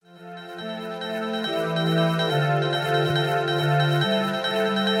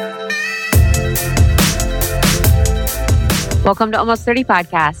Welcome to Almost 30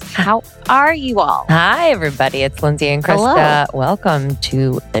 Podcast. How are you all? Hi, everybody. It's Lindsay and Krista. Hello. Welcome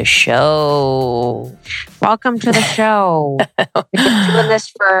to the show. Welcome to the show. We've been doing this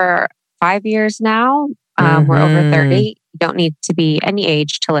for 5 years now. We're over 30. You don't need to be any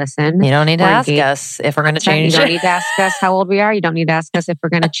age to listen. You don't need to We're ask engaged. us if we're going to change You don't it. need to ask us how old we are. You don't need to ask us if we're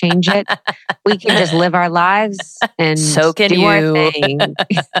going to change it. We can just live our lives and So can do our you. thing.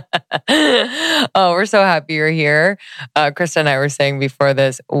 Oh, we're so happy you're here. Krista and I were saying before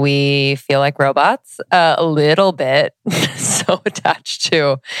this, we feel like robots a little bit. So attached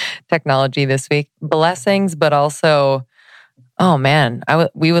to technology this week. Blessings, but also, oh man,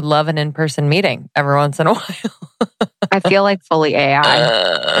 we would love an in-person meeting every once in a while. I feel like fully AI.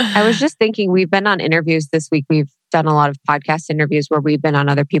 I was just thinking, we've been on interviews this week. We've done a lot of podcast interviews where we've been on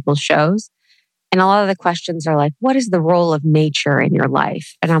other people's shows. And a lot of the questions are like, what is the role of nature in your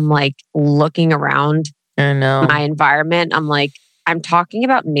life? And I'm like looking around I know. my environment. I'm like, I'm talking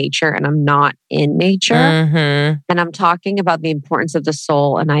about nature and I'm not in nature. Mm-hmm. And I'm talking about the importance of the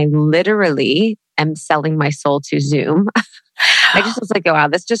soul. And I literally am selling my soul to Zoom. I just was like, oh, wow,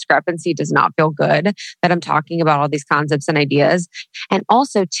 this discrepancy does not feel good that I'm talking about all these concepts and ideas. And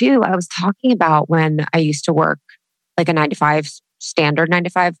also, too, I was talking about when I used to work like a 9 to 5, standard 9 to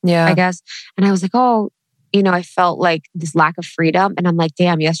 5, Yeah. I guess. And I was like, oh, I felt like this lack of freedom. And I'm like,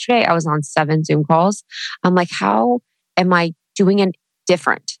 damn, yesterday I was on 7 Zoom calls. I'm like, how am I doing it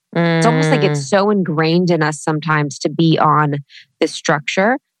different? It's almost like it's so ingrained in us sometimes to be on this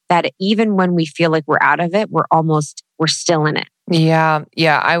structure that even when we feel like we're out of it, we're still in it. Yeah.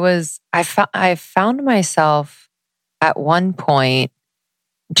 I found myself at one point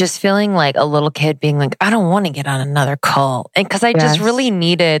just feeling like a little kid being like, I don't want to get on another call. And because I just really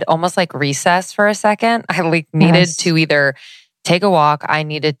needed almost like recess for a second. I needed to either take a walk. I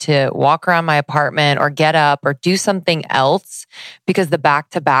needed to walk around my apartment or get up or do something else because the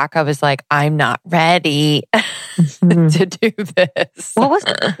back to back, I was like, I'm not ready to do this. What was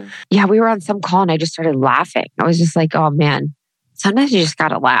it? Yeah, we were on some call and I just started laughing. I was just like, oh man, sometimes you just got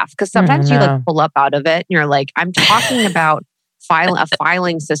to laugh because sometimes you like pull up out of it and you're like, I'm talking about a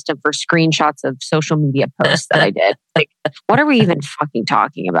filing system for screenshots of social media posts that I did. Like, what are we even fucking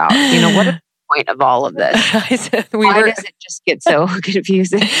talking about? What is the point of all of this? Why does it just get so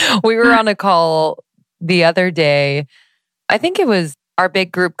confusing? We were on a call the other day. I think it was our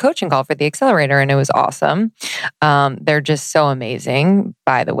big group coaching call for the accelerator, and it was awesome. They're just so amazing,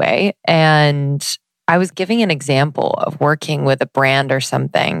 by the way. And I was giving an example of working with a brand or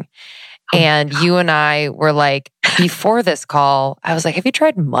something. And you and I were like, before this call, I was like, have you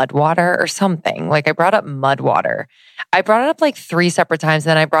tried mud water or something? Like I brought up mud water. I brought it up like 3 separate times.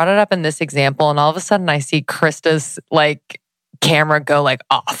 Then I brought it up in this example. And all of a sudden I see Krista's like camera go like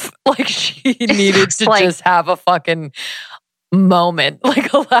off. Like she needed to just have a fucking moment,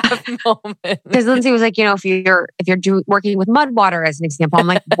 like a laugh moment. Because Lindsay was like, if you're working with mud water as an example, I'm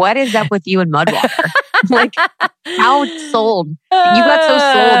like, what is up with you and mud water? Like, how sold? You got so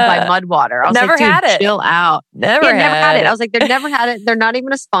sold by mud water. I was never like, dude, had it. chill out. Never had it. I was like, they've never had it. They're not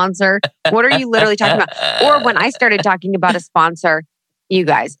even a sponsor. What are you literally talking about? Or when I started talking about a sponsor, you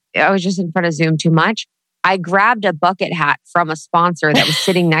guys, I was just in front of Zoom too much. I grabbed a bucket hat from a sponsor that was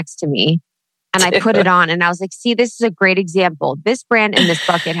sitting next to me. And I put it on and I was like, see, this is a great example. This brand and this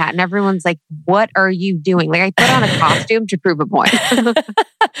bucket hat. And everyone's like, what are you doing? Like I put on a costume to prove a point.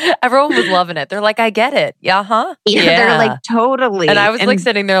 Everyone was loving it. They're like, I get it. Yeah, huh? Yeah. They're like, totally. And I was like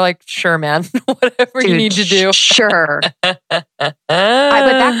sitting there like, sure, man. Whatever you need to do. Sure. But on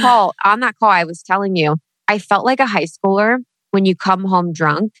that call, I was telling you, I felt like a high schooler when you come home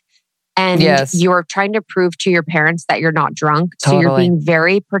drunk. And you're trying to prove to your parents that you're not drunk. Totally. So you're being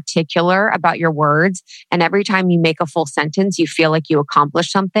very particular about your words. And every time you make a full sentence, you feel like you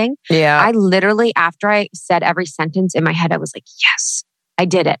accomplished something. Yeah. I literally, after I said every sentence in my head, I was like, yes, I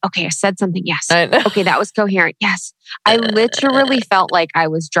did it. Okay, I said something. Yes. Okay, that was coherent. Yes. I literally felt like I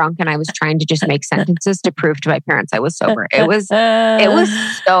was drunk and I was trying to just make sentences to prove to my parents I was sober. It was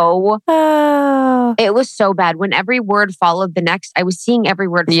so bad. When every word followed the next, I was seeing every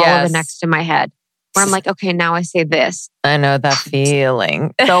word follow the next in my head. Where I'm like, okay, now I say this. I know that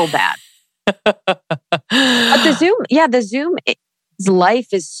feeling. So bad. But the Zoom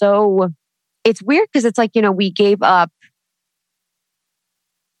life is so, it's weird because it's like, we gave up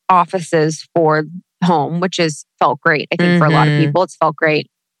offices for home, which felt great. I think for a lot of people, it's felt great.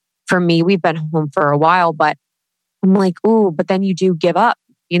 For me, we've been home for a while, but I'm like, ooh, but then you do give up.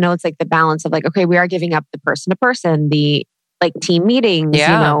 It's like the balance of like, okay, we are giving up the person to person, the like team meetings,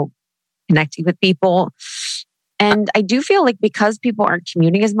 connecting with people. And I do feel like because people aren't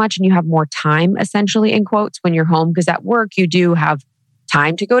commuting as much and you have more time, essentially, in quotes, when you're home, because at work you do have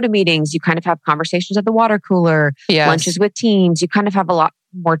time to go to meetings. You kind of have conversations at the water cooler, lunches with teams. You kind of have a lot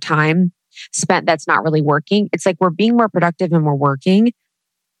more time spent that's not really working. It's like we're being more productive and we're working.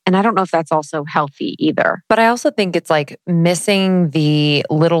 And I don't know if that's also healthy either. But I also think it's like missing the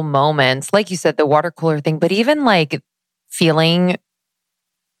little moments, like you said, the water cooler thing, but even like feeling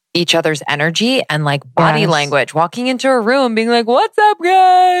each other's energy and like body language, walking into a room, being like, what's up,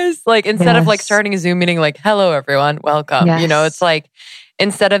 guys? Like instead of like starting a Zoom meeting, like, hello, everyone, welcome. You know, it's like,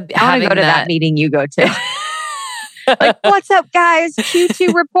 instead of I want to go to that meeting you go to. Like, what's up, guys?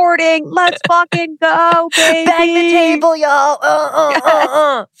 Q2 reporting. Let's fucking go, baby. Bang the table, y'all.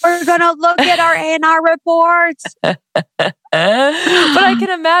 We're going to look at our A&R reports. But I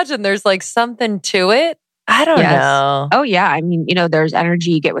can imagine there's like something to it. I don't know. Oh, yeah. I mean, you know, there's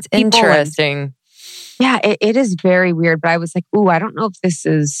energy you get with people. Interesting. Yeah, it is very weird. But I was like, ooh, I don't know if this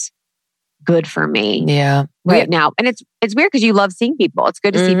is good for me right now. And it's weird because you love seeing people. It's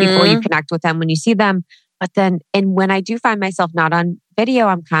good to see people. You connect with them when you see them. But then, and when I do find myself not on video,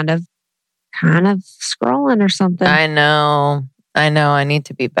 I'm kind of scrolling or something. I know. I need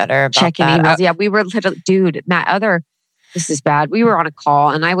to be better about checking that. emails. Yeah, we were literally, dude, this is bad. We were on a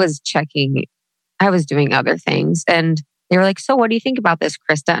call and I was doing other things. And they were like, so what do you think about this,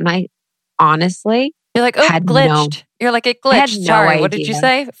 Krista? And I honestly... You're like, oh, it glitched. You're like, it glitched. Sorry, what did you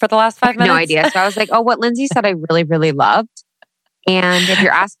say for the last 5 minutes? No idea. So I was like, oh, what Lindsay said I really, really loved. And if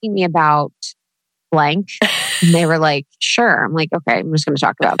you're asking me about blank, and they were like, sure. I'm like, okay, I'm just going to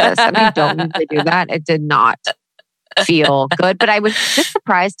talk about this. And I don't usually do that. It did not feel good. But I was just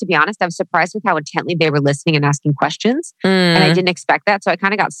surprised, to be honest. I was surprised with how intently they were listening and asking questions. And I didn't expect that. So I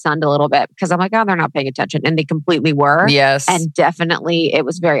kind of got stunned a little bit because I'm like, oh, they're not paying attention. And they completely were. Yes. And definitely it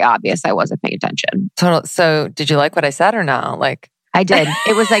was very obvious I wasn't paying attention. Total. So did you like what I said or no? Like, I did.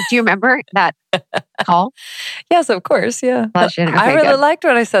 It was like, do you remember that call? Yes, of course. Yeah. Okay, I really liked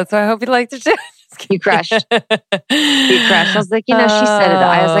what I said. So I hope you liked it too. You crushed. I was like, she said it.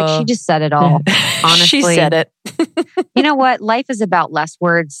 I was like, she just said it all. Honestly. She said it. You know what? Life is about less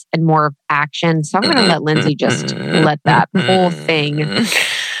words and more action. So I'm going to let Lindsay just let that whole thing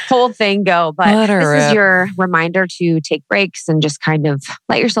go. But this is your reminder to take breaks and just kind of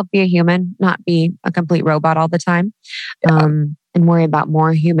let yourself be a human, not be a complete robot all the time. And worry about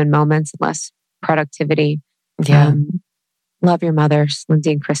more human moments and less productivity. Yeah. Love your mothers,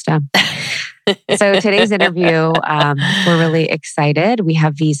 Lindsay and Krista. So today's interview, we're really excited. We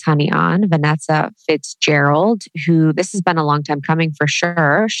have V's honey on, Vanessa Fitzgerald, who this has been a long time coming for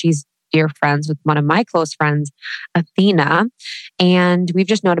sure. She's dear friends with one of my close friends, Athena. And we've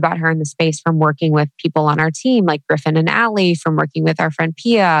just known about her in the space from working with people on our team, like Griffin and Allie, from working with our friend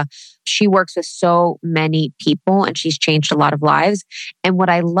Pia. She works with so many people and she's changed a lot of lives. And what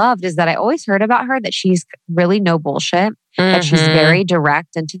I loved is that I always heard about her that she's really no bullshit, that she's very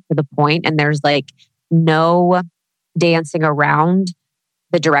direct and to the point, and there's like no dancing around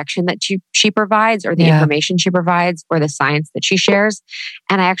the direction that she provides or the information she provides or the science that she shares.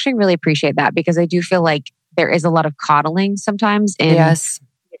 And I actually really appreciate that because I do feel like there is a lot of coddling sometimes in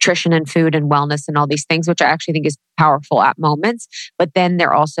nutrition and food and wellness and all these things, which I actually think is powerful at moments. But then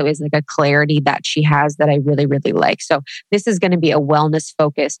there also is like a clarity that she has that I really, really like. So this is going to be a wellness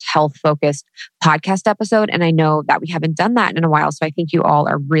focused, health focused podcast episode. And I know that we haven't done that in a while. So I think you all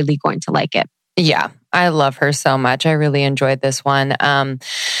are really going to like it. Yeah, I love her so much. I really enjoyed this one.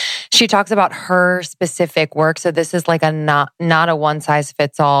 She talks about her specific work. So this is like not a one size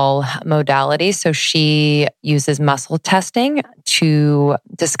fits all modality. So she uses muscle testing to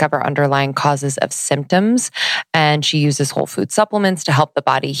discover underlying causes of symptoms. And she uses whole food supplements to help the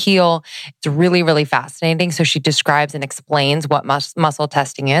body heal. It's really, really fascinating. So she describes and explains what muscle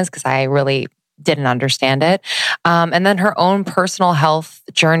testing is because I really didn't understand it. And then her own personal health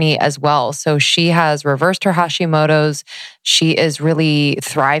journey as well. So she has reversed her Hashimoto's. She is really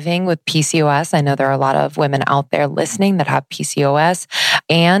thriving with PCOS. I know there are a lot of women out there listening that have PCOS.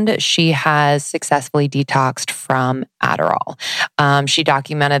 And she has successfully detoxed from Adderall. She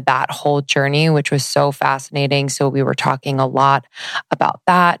documented that whole journey, which was so fascinating. So we were talking a lot about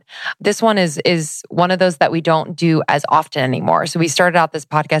that. This one is one of those that we don't do as often anymore. So we started out this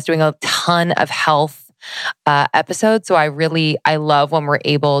podcast doing a ton of health episodes. So I love when we're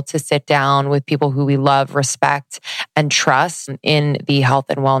able to sit down with people who we love, respect, and trust in the health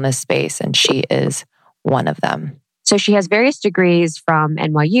and wellness space. And she is one of them. So she has various degrees from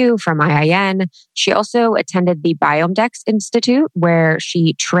NYU, from IIN. She also attended the BiomeDex Institute, where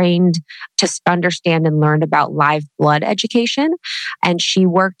she trained to understand and learn about live blood education. And she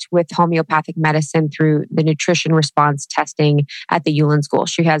worked with homeopathic medicine through the nutrition response testing at the Yulin School.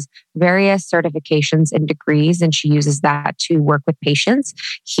 She has various certifications and degrees, and she uses that to work with patients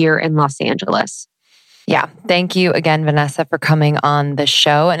here in Los Angeles. Yeah. Thank you again, Vanessa, for coming on the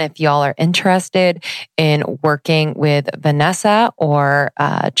show. And if y'all are interested in working with Vanessa or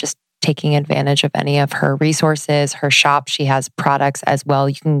just taking advantage of any of her resources, her shop, she has products as well.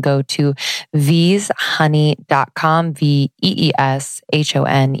 You can go to veeshoney.com,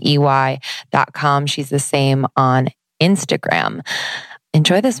 veeshoney.com. She's the same on Instagram.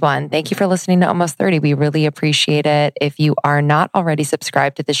 Enjoy this one. Thank you for listening to Almost 30. We really appreciate it. If you are not already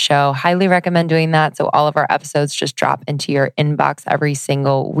subscribed to the show, highly recommend doing that. So all of our episodes just drop into your inbox every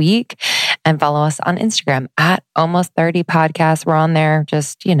single week. And follow us on Instagram at Almost 30 Podcast. We're on there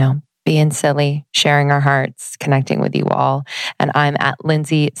just, being silly, sharing our hearts, connecting with you all. And I'm at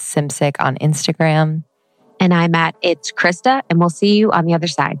Lindsay Simsick on Instagram. And I'm at It's Krista, and we'll see you on the other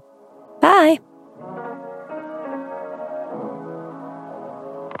side. Bye.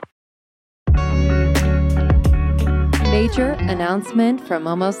 Major announcement from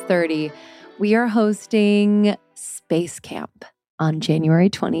Almost 30. We are hosting Space Camp on January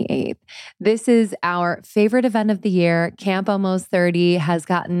 28th. This is our favorite event of the year. Camp Almost 30 has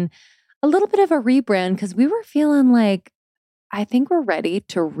gotten a little bit of a rebrand because we were feeling like, I think we're ready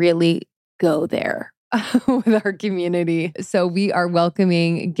to really go there with our community. So we are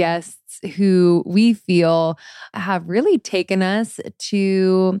welcoming guests who we feel have really taken us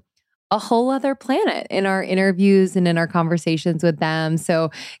to a whole other planet in our interviews and in our conversations with them. So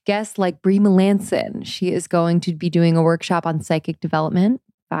guests like Brie Melanson, she is going to be doing a workshop on psychic development,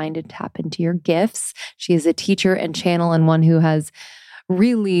 find and tap into your gifts. She is a teacher and channel and one who has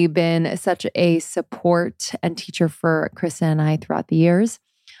really been such a support and teacher for Krista and I throughout the years.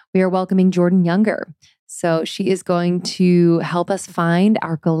 We are welcoming Jordan Younger. So she is going to help us find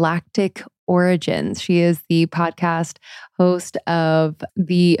our galactic origins. She is the podcast host of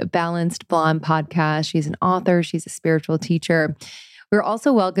the Balanced Blonde podcast. She's an author. She's a spiritual teacher. We're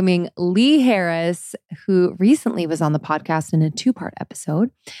also welcoming Lee Harris, who recently was on the podcast in a 2-part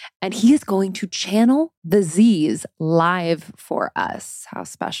episode, and he is going to channel the Z's live for us. How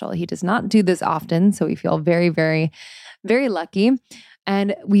special. He does not do this often, so we feel very, very, very lucky.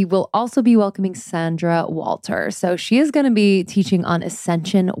 And we will also be welcoming Sandra Walter. So she is going to be teaching on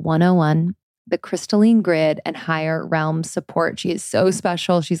Ascension 101, the crystalline grid, and higher realm support. She is so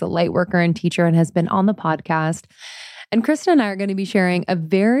special. She's a light worker and teacher and has been on the podcast. And Krista and I are going to be sharing a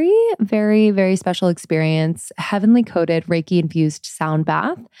very, very, very special experience, heavenly coded Reiki infused sound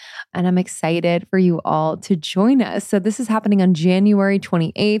bath. And I'm excited for you all to join us. So this is happening on January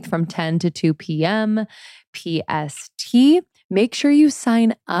 28th from 10 to 2 p.m. PST. Make sure you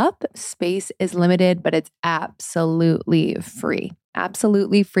sign up. Space is limited, but it's absolutely free.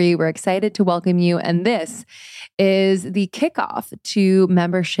 Absolutely free. We're excited to welcome you. And this is the kickoff to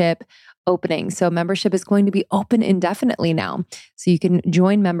membership opening. So membership is going to be open indefinitely now. So you can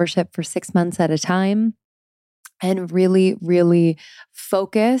join membership for 6 months at a time and really, really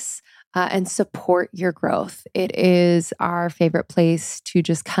focus and support your growth. It is our favorite place to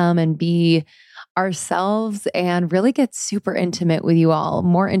just come and be ourselves and really get super intimate with you all,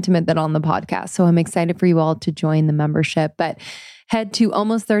 more intimate than on the podcast. So I'm excited for you all to join the membership, but head to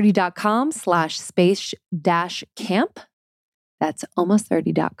almost30.com/space-camp. That's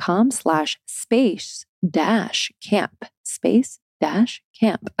almost30.com/space-camp.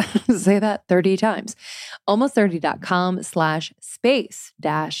 Space-camp. Say that 30 times.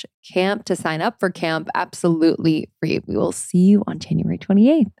 almost30.com/space-camp to sign up for camp. Absolutely free. We will see you on January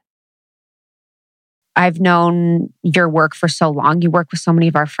 28th. I've known your work for so long. You work with so many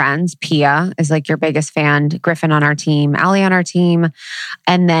of our friends. Pia is like your biggest fan, Griffin on our team, Allie on our team,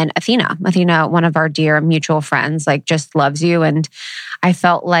 and then Athena. Athena, one of our dear mutual friends, like just loves you. And I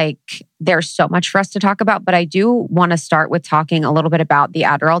felt like there's so much for us to talk about, but I do want to start with talking a little bit about the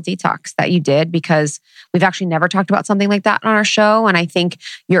Adderall detox that you did, because we've actually never talked about something like that on our show. And I think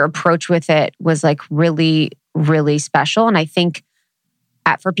your approach with it was like really, really special. And I think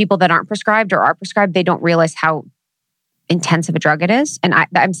for people that aren't prescribed or are prescribed, they don't realize how intense of a drug it is. And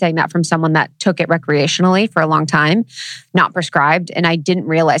I'm saying that from someone that took it recreationally for a long time, not prescribed. And I didn't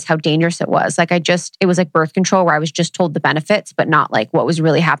realize how dangerous it was. Like it was like birth control where I was just told the benefits, but not like what was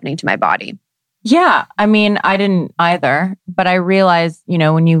really happening to my body. Yeah. I mean, I didn't either, but I realized,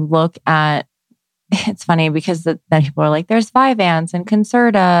 when you look at it's funny because then people are like, there's Vyvanse and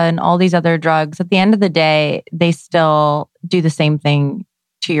Concerta and all these other drugs. At the end of the day, they still do the same thing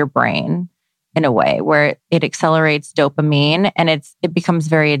to your brain in a way where it accelerates dopamine and it becomes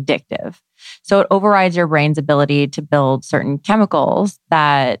very addictive. So it overrides your brain's ability to build certain chemicals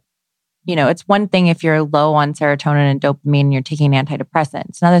that, it's one thing if you're low on serotonin and dopamine and you're taking an antidepressant.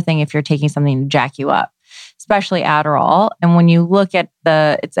 It's another thing if you're taking something to jack you up, especially Adderall. And when you look at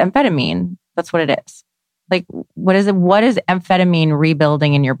it's amphetamine, that's what it is. Like, what is it? What is amphetamine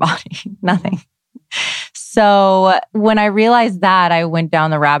rebuilding in your body? Nothing. So when I realized that, I went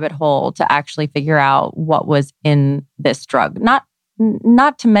down the rabbit hole to actually figure out what was in this drug. Not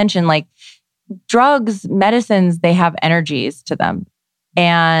to mention, like, drugs, medicines, they have energies to them.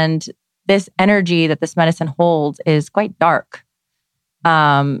 And this energy that this medicine holds is quite dark.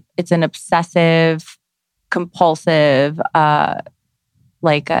 It's an obsessive, compulsive,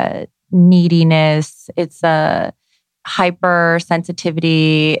 like a neediness. It's a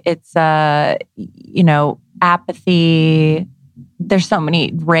hypersensitivity. It's a, apathy. There's so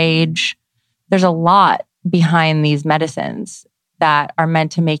many rage. There's a lot behind these medicines that are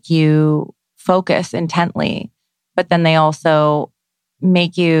meant to make you focus intently, but then they also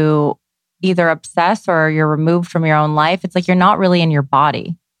make you either obsess or you're removed from your own life. It's like you're not really in your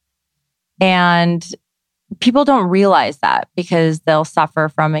body. And people don't realize that because they'll suffer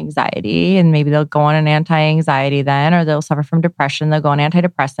from anxiety and maybe they'll go on an anti-anxiety then, or they'll suffer from depression, they'll go on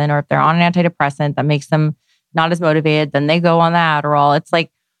antidepressant, or if they're on an antidepressant that makes them not as motivated, then they go on the Adderall. It's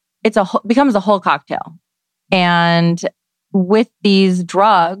like, becomes a whole cocktail. And with these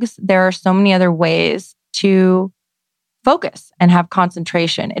drugs, there are so many other ways to focus and have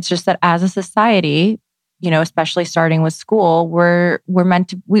concentration. It's just that as a society, especially starting with school, we're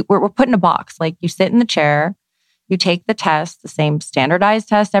put in a box. Like, you sit in the chair, you take the test, the same standardized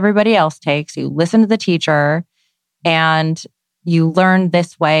test everybody else takes, you listen to the teacher, and you learn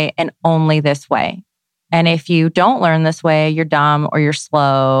this way and only this way. And if you don't learn this way, you're dumb or you're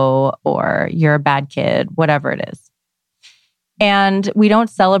slow or you're a bad kid, whatever it is. And we don't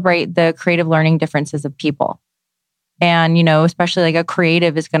celebrate the creative learning differences of people. And, especially like a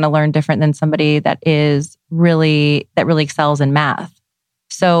creative is going to learn different than somebody that really excels in math.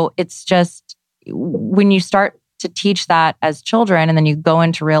 So it's just when you start to teach that as children and then you go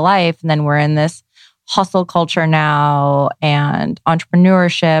into real life, and then we're in this hustle culture now and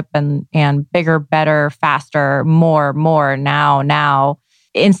entrepreneurship and bigger, better, faster, more, now,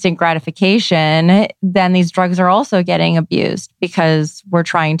 instant gratification, then these drugs are also getting abused because we're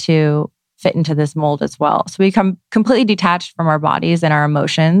trying to fit into this mold as well. So we become completely detached from our bodies and our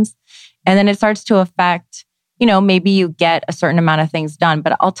emotions. And then it starts to affect, maybe you get a certain amount of things done.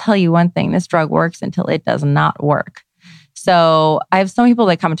 But I'll tell you one thing, this drug works until it does not work. So I have some people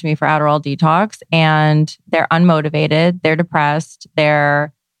that come to me for Adderall detox and they're unmotivated, they're depressed,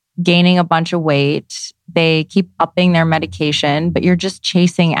 they're gaining a bunch of weight, they keep upping their medication, but you're just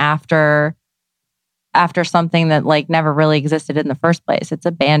chasing after something that like never really existed in the first place. It's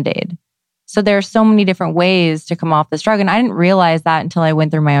a Band-Aid. So there are so many different ways to come off this drug. And I didn't realize that until I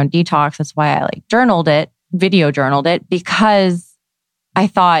went through my own detox. That's why I video journaled it, because I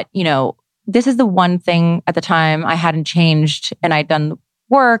thought, this is the one thing at the time I hadn't changed. And I'd done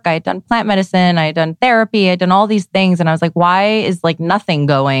work, I had done plant medicine, I had done therapy, I'd done all these things. And I was like, why is like nothing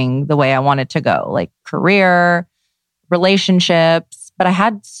going the way I want it to go? Like career, relationships, but I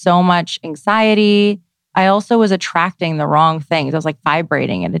had so much anxiety. I also was attracting the wrong things. I was like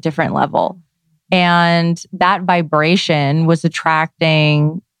vibrating at a different level. And that vibration was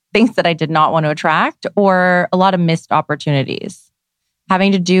attracting things that I did not want to attract, or a lot of missed opportunities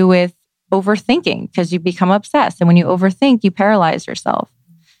having to do with overthinking, because you become obsessed. And when you overthink, you paralyze yourself.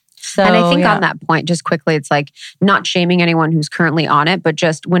 So, and I think on that point, just quickly, it's like not shaming anyone who's currently on it, but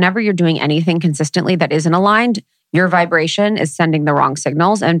just whenever you're doing anything consistently that isn't aligned, your vibration is sending the wrong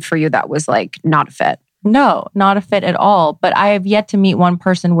signals. And for you, that was like not a fit. No, not a fit at all. But I have yet to meet one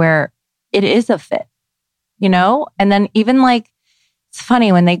person where it is a fit, And then even like, it's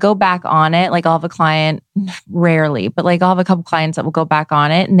funny when they go back on it, like I'll have a client, rarely, but like I'll have a couple clients that will go back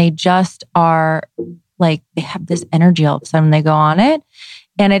on it and they just are like, they have this energy all of a sudden when they go on it.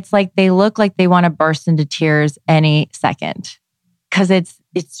 And it's like, they look like they want to burst into tears any second. Cause it's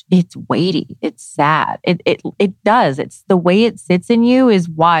weighty. It's sad. It does. It's the way it sits in you is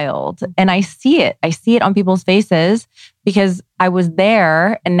wild. And I see it. I see it on people's faces because I was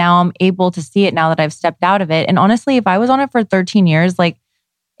there and now I'm able to see it now that I've stepped out of it. And honestly, if I was on it for 13 years, like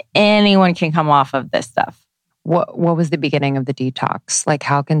anyone can come off of this stuff. What was the beginning of the detox? Like,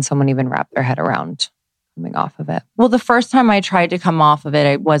 how can someone even wrap their head around coming off of it? Well, the first time I tried to come off of it,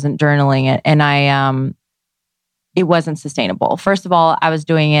 I wasn't journaling it, and it wasn't sustainable. First of all, I was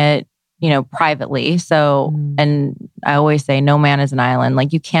doing it, privately. So, and I always say, no man is an island.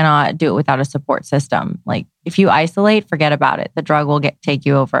 Like, you cannot do it without a support system. Like, if you isolate, forget about it. The drug will take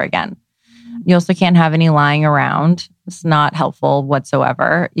you over again. You also can't have any lying around. It's not helpful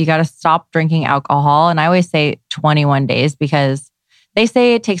whatsoever. You got to stop drinking alcohol. And I always say 21 days because they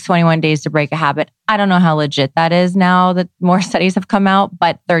say it takes 21 days to break a habit. I don't know how legit that is now that more studies have come out,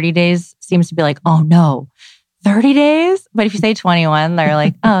 but 30 days seems to be like, oh no, 30 days? But if you say 21, they're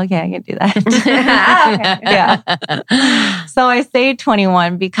like, oh, okay, I can do that. Yeah. So I say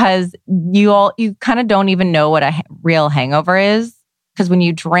 21 because you kind of don't even know what a real hangover is. Because when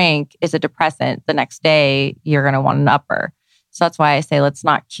you drink, it's a depressant. The next day, you're going to want an upper. So that's why I say, let's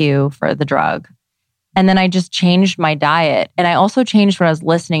not queue for the drug. And then I just changed my diet. And I also changed what I was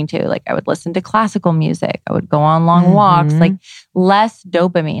listening to. Like, I would listen to classical music. I would go on long walks, like less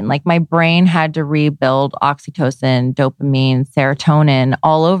dopamine. Like, my brain had to rebuild oxytocin, dopamine, serotonin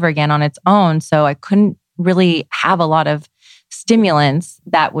all over again on its own. So I couldn't really have a lot of stimulants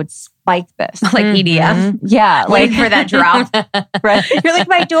that would spike this. Like EDM. Yeah. Waiting for that drop. Right. You're like,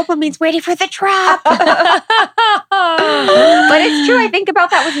 my dopamine's waiting for the drop. But it's true. I think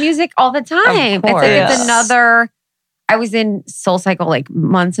about that with music all the time. It's like, it's another, I was in SoulCycle like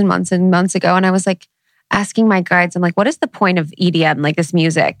months and months and months ago. And I was like asking my guides, I'm like, what is the point of EDM, like this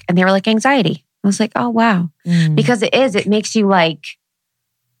music? And they were like, anxiety. I was like, oh, wow. Because it makes you like,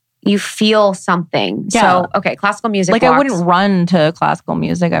 you feel something. Yeah. So, okay, classical music. Like, walks. I wouldn't run to classical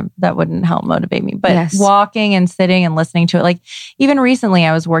music. That wouldn't help motivate me. But walking and sitting and listening to it. Like, even recently,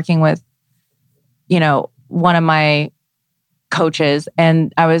 I was working with, one of my coaches,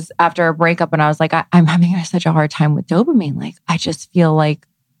 and I was after a breakup, and I was like, I'm having such a hard time with dopamine. Like, I just feel like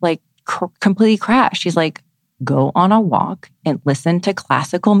completely crashed. She's like, go on a walk and listen to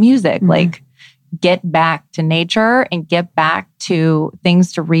classical music. Like, get back to nature and get back to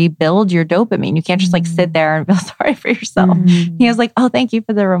things to rebuild your dopamine. You can't just like sit there and feel sorry for yourself. He was like, oh, thank you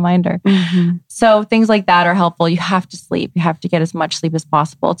for the reminder. So things like that are helpful. You have to sleep. You have to get as much sleep as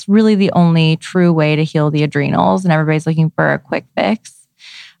possible. It's really the only true way to heal the adrenals, and everybody's looking for a quick fix.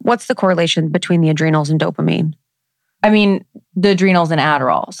 What's the correlation between the adrenals and dopamine? I mean, the adrenals and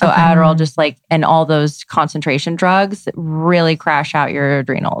Adderall. So Adderall, just like, and all those concentration drugs really crash out your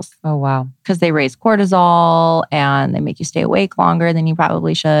adrenals. Oh, wow. Because they raise cortisol and they make you stay awake longer than you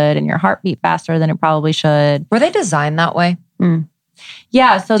probably should. And your heart beat faster than it probably should. Were they designed that way?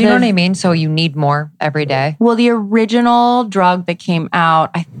 Yeah. So do you know what I mean? So you need more every day? Well, the original drug that came out,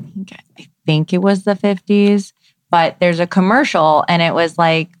 I think it was the 50s. But there's a commercial, and it was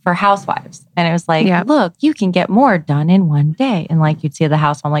like for housewives. And it was like, look, you can get more done in one day. And like, you'd see the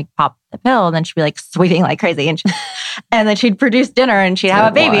housewife like pop the pill, and then she'd be like sweating like crazy. And then she'd produce dinner, and she'd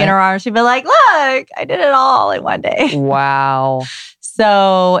have a baby in her arms. She'd be like, look, I did it all in one day. Wow.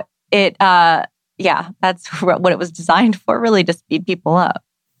 So that's what it was designed for, really, to speed people up.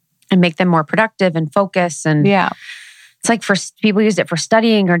 And make them more productive and focus. And it's like for people use it for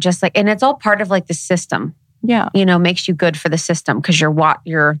studying or just like, and it's all part of like the system. Yeah. Makes you good for the system because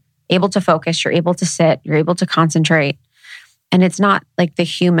you're able to focus, you're able to sit, you're able to concentrate. And it's not like the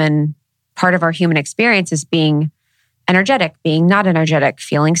human part of our human experience is being energetic, being not energetic,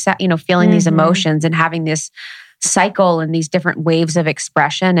 feeling feeling these emotions and having this cycle and these different waves of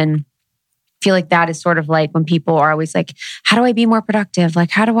expression. And I feel like that is sort of like when people are always like, how do I be more productive? Like,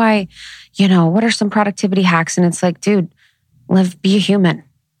 how do I, what are some productivity hacks? And it's like, dude, be a human.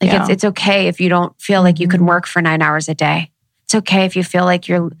 Like it's okay if you don't feel like you can work for 9 hours a day. It's okay if you feel like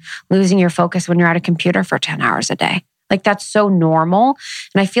you're losing your focus when you're at a computer for 10 hours a day. Like, that's so normal.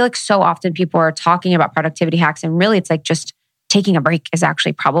 And I feel like so often people are talking about productivity hacks, and really it's like just taking a break is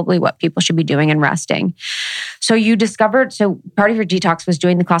actually probably what people should be doing and resting. So part of your detox was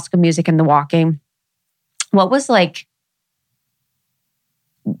doing the classical music and the walking. What was like,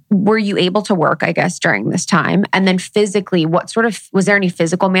 were you able to work, I guess, during this time? And then physically, was there any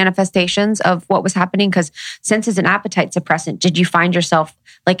physical manifestations of what was happening? Because since it's an appetite suppressant, did you find yourself,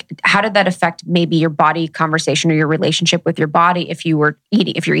 like, how did that affect maybe your body conversation or your relationship with your body if your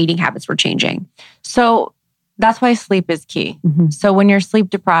eating habits were changing? So that's why sleep is key. So when you're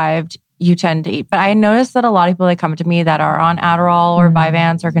sleep deprived, you tend to eat. But I noticed that a lot of people that come to me that are on Adderall or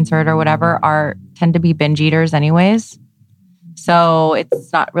Vyvanse or Concerta or whatever tend to be binge eaters anyways. So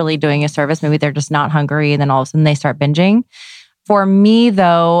it's not really doing a service. Maybe they're just not hungry, and then all of a sudden they start binging. For me,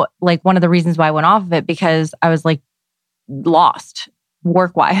 though, like, one of the reasons why I went off of it, because I was like lost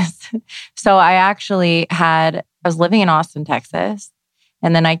work-wise. So I was living in Austin, Texas,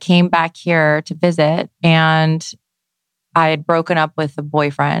 And then I came back here to visit, and I had broken up with a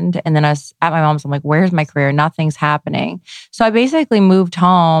boyfriend. And then I was at my mom's. I'm like, where's my career? Nothing's happening. So I basically moved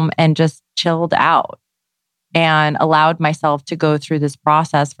home and just chilled out and allowed myself to go through this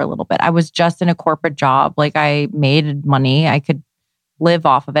process for a little bit. I was just in a corporate job. Like, I made money. I could live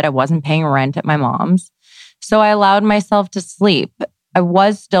off of it. I wasn't paying rent at my mom's. So I allowed myself to sleep. I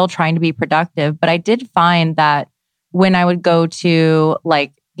was still trying to be productive, but I did find that when I would go to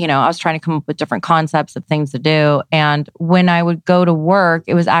I was trying to come up with different concepts of things to do. And when I would go to work,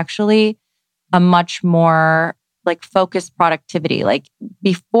 it was actually a much more focused productivity. Like,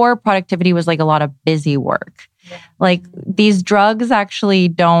 before, productivity was like a lot of busy work. Yeah. Like, these drugs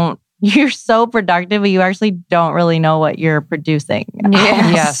actually you're so productive, but you actually don't really know what you're producing.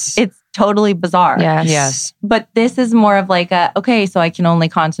 Yes. It's totally bizarre. Yes. But this is more of okay, so I can only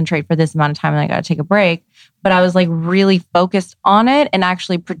concentrate for this amount of time and I got to take a break. But I was really focused on it and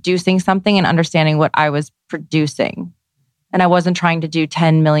actually producing something and understanding what I was producing. And I wasn't trying to do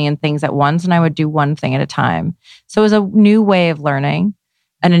 10 million things at once, and I would do one thing at a time. So it was a new way of learning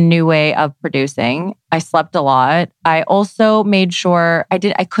and a new way of producing. I slept a lot. I also made sure I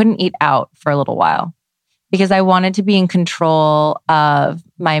couldn't eat out for a little while because I wanted to be in control of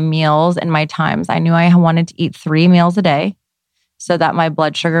my meals and my times. I knew I wanted to eat 3 meals a day so that my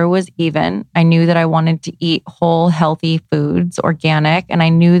blood sugar was even. I knew that I wanted to eat whole, healthy foods, organic, and I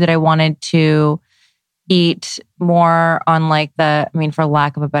knew that I wanted to eat more on for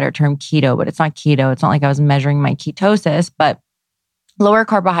lack of a better term, keto, but it's not keto. It's not like I was measuring my ketosis, but lower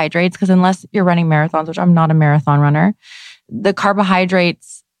carbohydrates, because unless you're running marathons, which I'm not a marathon runner, the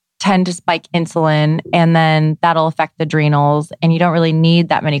carbohydrates tend to spike insulin, and then that'll affect the adrenals. And you don't really need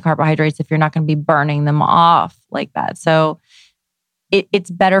that many carbohydrates if you're not going to be burning them off like that. So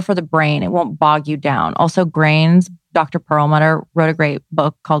it's better for the brain. It won't bog you down. Also, grains. Dr. Perlmutter wrote a great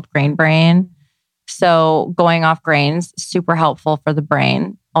book called Grain Brain. So going off grains, super helpful for the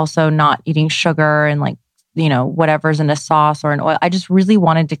brain. Also, not eating sugar and whatever's in a sauce or an oil. I just really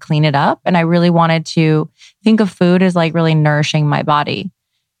wanted to clean it up. And I really wanted to think of food as really nourishing my body.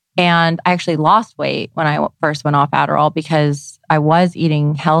 And I actually lost weight when I first went off Adderall because I was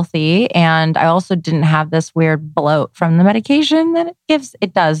eating healthy. And I also didn't have this weird bloat from the medication that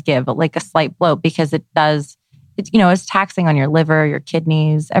it does give a slight bloat because it's taxing on your liver, your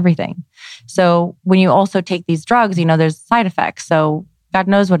kidneys, everything. So when you also take these drugs, there's side effects. So God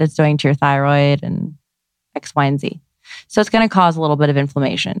knows what it's doing to your thyroid and X, Y, and Z. So it's going to cause a little bit of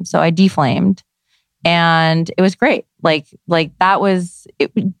inflammation. So I deflamed and it was great.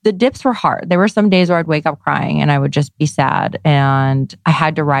 The dips were hard. There were some days where I'd wake up crying and I would just be sad and I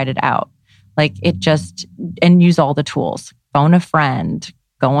had to ride it out. And use all the tools, phone a friend,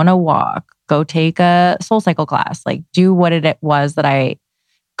 go on a walk, go take a SoulCycle class, do what it was that I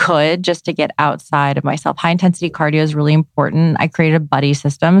could just to get outside of myself. High intensity cardio is really important. I created a buddy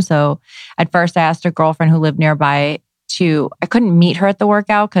system. So at first I asked a girlfriend who lived nearby I couldn't meet her at the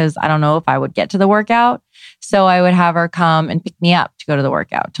workout because I don't know if I would get to the workout. So I would have her come and pick me up to go to the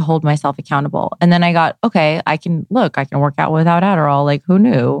workout to hold myself accountable. And then I got, okay, I can work out without Adderall. Who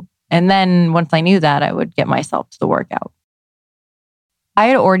knew? And then once I knew that, I would get myself to the workout. I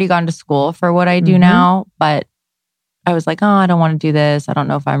had already gone to school for what I do now, but I was like, oh, I don't want to do this. I don't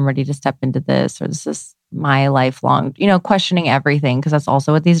know if I'm ready to step into this, or this is my lifelong, questioning everything, because that's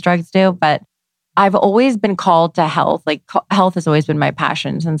also what these drugs do. But I've always been called to health. Health has always been my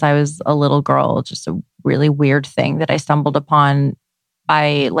passion since I was a little girl. Just a really weird thing that I stumbled upon.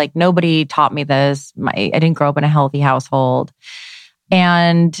 Nobody taught me this. I didn't grow up in a healthy household.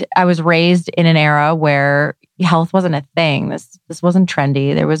 And I was raised in an era where health wasn't a thing. This wasn't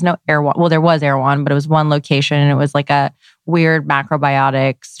trendy. There was no Erewhon. Well, there was Erewhon, but it was one location and it was a weird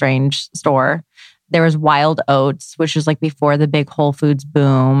macrobiotic, strange store. There was Wild Oats, which was before the big Whole Foods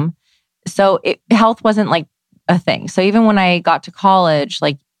boom. So health wasn't a thing. So even when I got to college,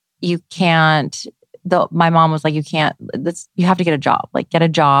 you can't, my mom was you can't, you have to get a job, get a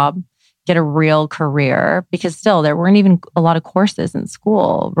job, get a real career, because still there weren't even a lot of courses in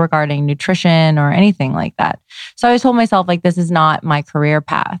school regarding nutrition or anything like that. So I told myself this is not my career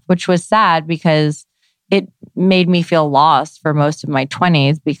path, which was sad because it made me feel lost for most of my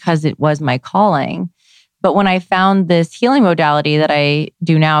 20s because it was my calling. But when I found this healing modality that I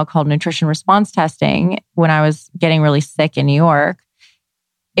do now called nutrition response testing, when I was getting really sick in New York,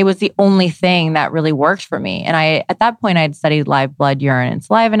 it was the only thing that really worked for me. And at that point, I had studied live blood, urine, and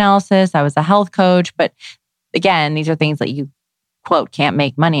saliva analysis. I was a health coach. But again, these are things that you, quote, can't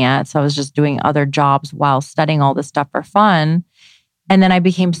make money at. So I was just doing other jobs while studying all this stuff for fun. And then I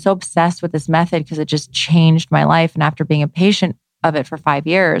became so obsessed with this method because it just changed my life. And after being a patient of it for 5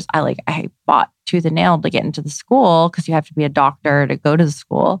 years. I fought tooth and nail to get into the school because you have to be a doctor to go to the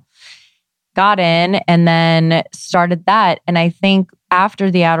school. Got in and then started that. And I think after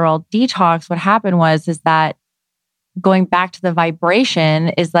the Adderall detox, what happened is that going back to the vibration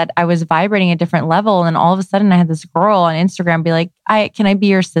is that I was vibrating at a different level. And all of a sudden I had this girl on Instagram be like, can I be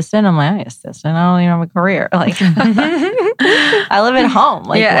your assistant? I'm like, assistant? I don't even have a career. Like, I live at home.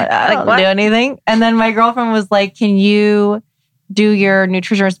 Like, I don't do anything. And then my girlfriend was like, can you do your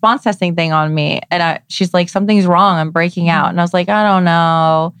nutrition response testing thing on me? And she's like, something's wrong. I'm breaking out. And I was like, I don't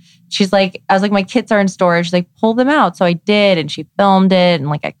know. She's like, I was like, my kits are in storage. She's like, pull them out. So I did. And she filmed it. And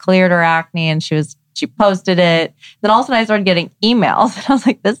like, I cleared her acne and she posted it. Then all of a sudden I started getting emails and I was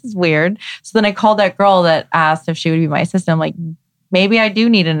like, this is weird. So then I called that girl that asked if she would be my assistant. I'm like, maybe I do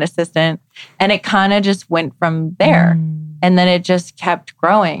need an assistant. And it kind of just went from there. And then it just kept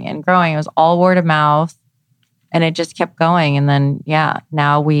growing and growing. It was all word of mouth and it just kept going. And then,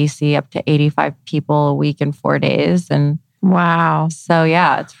 now we see up to 85 people a week in 4 days. And wow. So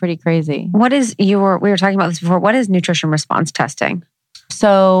it's pretty crazy. We were talking about this before. What is nutrition response testing?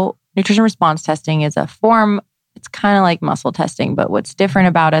 So nutrition response testing is a form, it's kind of like muscle testing, but what's different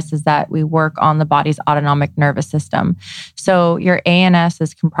about us is that we work on the body's autonomic nervous system. So your ANS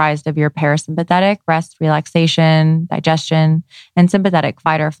is comprised of your parasympathetic, rest, relaxation, digestion, and sympathetic,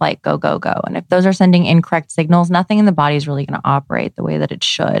 fight or flight, go, go, go. And if those are sending incorrect signals, nothing in the body is really going to operate the way that it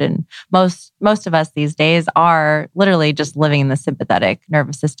should. And most of us these days are literally just living in the sympathetic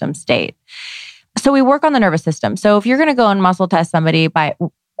nervous system state. So we work on the nervous system. So if you're going to go and muscle test somebody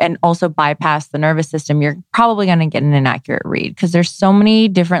and also bypass the nervous system, you're probably going to get an inaccurate read because there's so many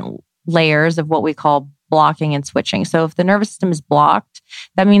different layers of what we call blocking and switching. So if the nervous system is blocked,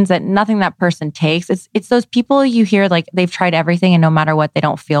 that means that nothing that person takes, it's those people you hear like they've tried everything and no matter what, they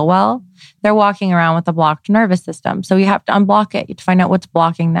don't feel well. They're walking around with a blocked nervous system. So you have to unblock it. You have to find out what's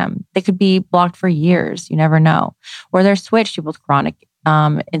blocking them. They could be blocked for years. You never know. Or they're switched, people with chronic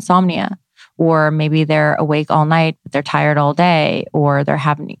insomnia. Or maybe they're awake all night, but they're tired all day, or they're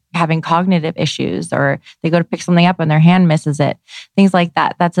having cognitive issues, or they go to pick something up and their hand misses it. Things like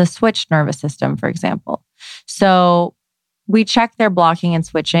that. That's a switched nervous system, for example. So we check their blocking and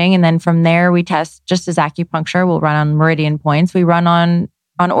switching. And then from there, we test just as acupuncture. We'll run on meridian points. We run on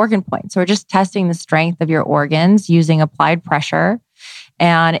organ points. So we're just testing the strength of your organs using applied pressure.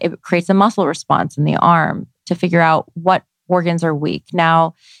 And it creates a muscle response in the arm to figure out what organs are weak.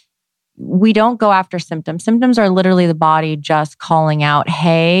 Now, we don't go after symptoms. Symptoms are literally the body just calling out,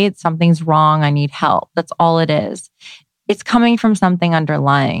 hey, something's wrong. I need help. That's all it is. It's coming from something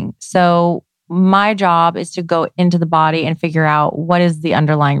underlying. So my job is to go into the body and figure out what is the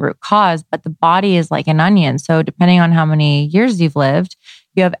underlying root cause. But the body is like an onion. So depending on how many years you've lived,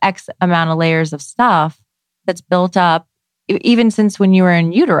 you have X amount of layers of stuff that's built up, even since when you were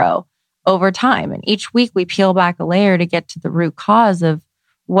in utero, over time. And each week we peel back a layer to get to the root cause of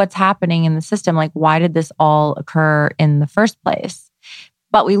what's happening in the system. Like, why did this all occur in the first place?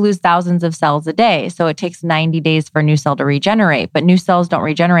 But we lose thousands of cells a day. So it takes 90 days for a new cell to regenerate. But new cells don't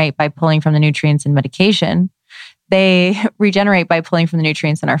regenerate by pulling from the nutrients in medication. They regenerate by pulling from the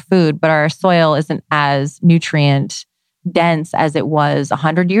nutrients in our food. But our soil isn't as nutrient dense as it was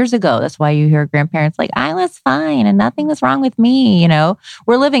 100 years ago. That's why you hear grandparents like, I was fine and nothing was wrong with me. You know,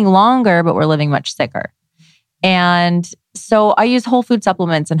 we're living longer, but we're living much sicker. And so I use whole food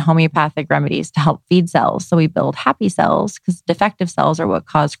supplements and homeopathic remedies to help feed cells. So we build happy cells because defective cells are what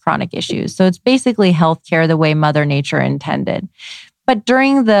cause chronic issues. So it's basically healthcare the way Mother Nature intended. But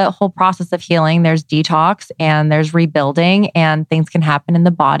during the whole process of healing, there's detox and there's rebuilding and things can happen in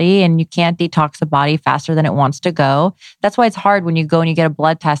the body and you can't detox the body faster than it wants to go. That's why it's hard when you go and you get a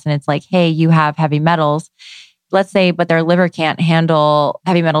blood test and it's like, hey, you have heavy metals. Let's say, but their liver can't handle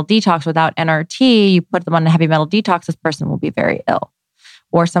heavy metal detox without NRT. You put them on a heavy metal detox, this person will be very ill.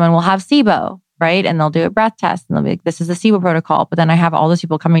 Or someone will have SIBO, right? And they'll do a breath test and they'll be like, this is the SIBO protocol. But then I have all those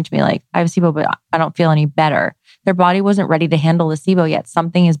people coming to me like, I have SIBO, but I don't feel any better. Their body wasn't ready to handle the SIBO yet.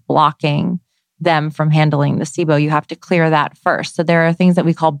 Something is blocking them from handling the SIBO. You have to clear that first. So there are things that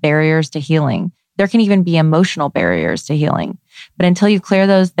we call barriers to healing. There can even be emotional barriers to healing. But until you clear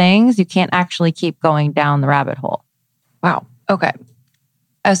those things, you can't actually keep going down the rabbit hole. Wow. Okay.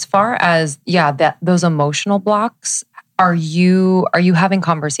 As far as, those emotional blocks, are you having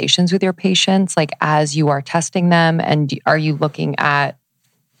conversations with your patients like as you are testing them? And are you looking at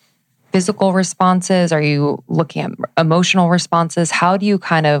physical responses? Are you looking at emotional responses? How do you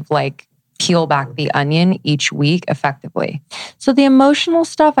kind of like peel back the onion each week effectively? So the emotional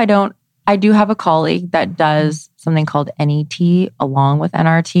stuff, I do have a colleague that does something called NET along with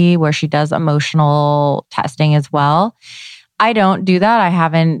NRT, where she does emotional testing as well. I don't do that. I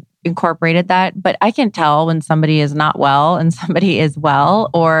haven't incorporated that, but I can tell when somebody is not well and somebody is well,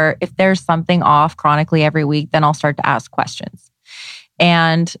 or if there's something off chronically every week, then I'll start to ask questions.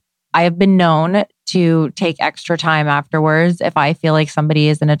 And I have been known to take extra time afterwards if I feel like somebody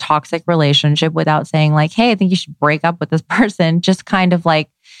is in a toxic relationship without saying like, hey, I think you should break up with this person, just kind of like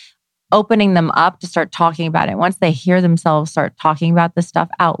opening them up to start talking about it. Once they hear themselves start talking about this stuff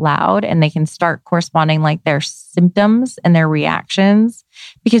out loud and they can start corresponding like their symptoms and their reactions,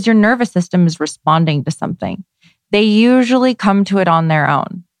 because your nervous system is responding to something. They usually come to it on their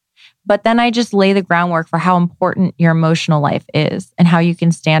own. But then I just lay the groundwork for how important your emotional life is and how you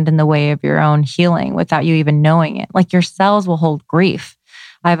can stand in the way of your own healing without you even knowing it. Like your cells will hold grief.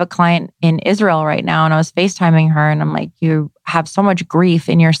 I have a client in Israel right now and I was FaceTiming her and I'm like, you have so much grief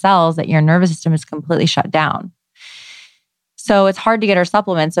in your cells that your nervous system is completely shut down. So it's hard to get her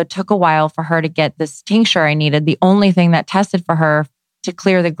supplements. So it took a while for her to get this tincture I needed, the only thing that tested for her to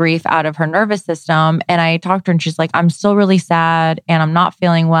clear the grief out of her nervous system. And I talked to her and she's like, I'm still really sad and I'm not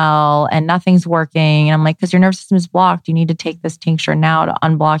feeling well and nothing's working. And I'm like, because your nervous system is blocked. You need to take this tincture now to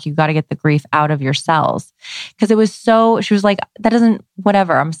unblock. You got to get the grief out of your cells. Because it was she was like, that doesn't,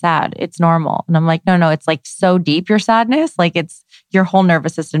 whatever, I'm sad. It's normal. And I'm like, no, it's like so deep, your sadness. Like it's your whole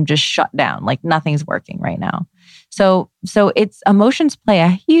nervous system just shut down. Like nothing's working right now. So it's emotions play a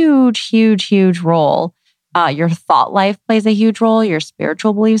huge, huge, huge role. Your thought life plays a huge role. Your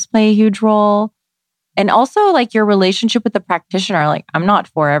spiritual beliefs play a huge role. And also like your relationship with the practitioner. Like I'm not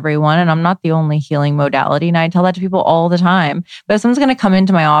for everyone and I'm not the only healing modality. And I tell that to people all the time. But if someone's going to come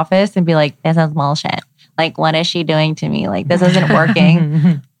into my office and be like, this is bullshit. Like, what is she doing to me? Like, this isn't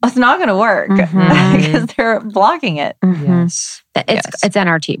working. It's not going to work because they're blocking it. Yes. It's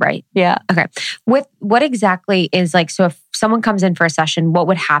NRT, right? Yeah. Okay. What exactly is like, so if someone comes in for a session, what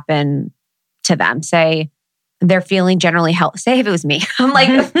would happen to them? Say, they're feeling generally healthy. Say if it was me. I'm like,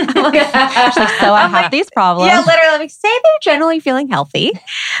 so I have these problems. Yeah, literally. I'm like, say they're generally feeling healthy,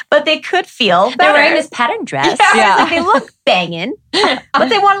 but they could feel better. They're wearing this pattern dress. Yeah. Like they look banging, but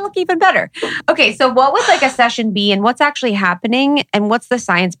they want to look even better. Okay, so what would like a session be and what's actually happening and what's the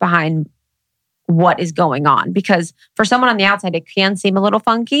science behind what is going on? Because for someone on the outside, it can seem a little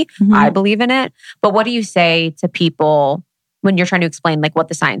funky. Mm-hmm. I believe in it. But what do you say to people when you're trying to explain like what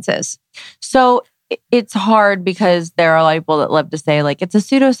the science is? So it's hard because there are a lot of people that love to say like it's a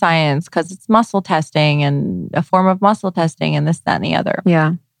pseudoscience because it's muscle testing and a form of muscle testing and this, that, and the other.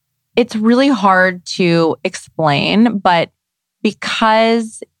 Yeah. It's really hard to explain, but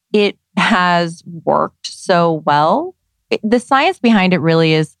because it has worked so well, the science behind it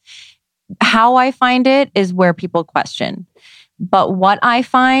really is how I find it is where people question. But what I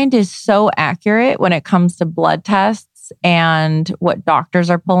find is so accurate when it comes to blood tests and what doctors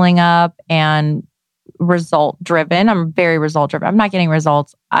are pulling up and result driven. I'm very result driven. I'm not getting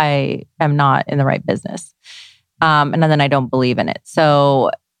results. I am not in the right business. And then I don't believe in it.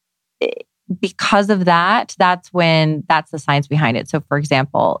 So because of that, that's the science behind it. So for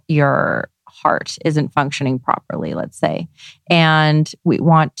example, your heart isn't functioning properly, let's say, and we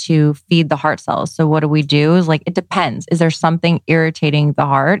want to feed the heart cells. So what do we do is like, it depends. Is there something irritating the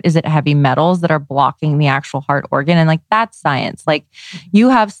heart? Is it heavy metals that are blocking the actual heart organ? And like, that's science. Like you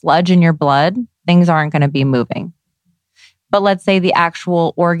have sludge in your blood, things aren't going to be moving. But let's say the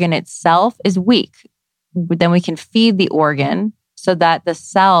actual organ itself is weak. Then we can feed the organ so that the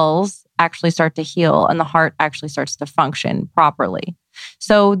cells actually start to heal and the heart actually starts to function properly.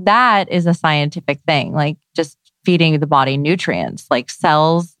 So that is a scientific thing, like just feeding the body nutrients. Like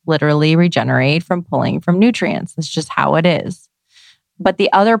cells literally regenerate from pulling from nutrients. That's just how it is. But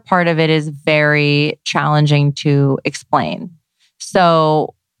the other part of it is very challenging to explain.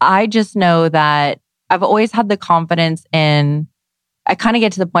 So I just know that I've always had the confidence in, I kind of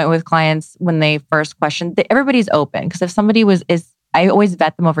get to the point with clients when they first question, everybody's open. Because if somebody I always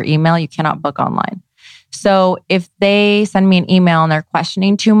vet them over email. You cannot book online. So if they send me an email and they're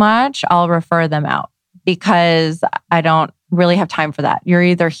questioning too much, I'll refer them out because I don't really have time for that. You're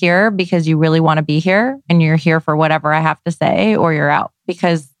either here because you really want to be here and you're here for whatever I have to say, or you're out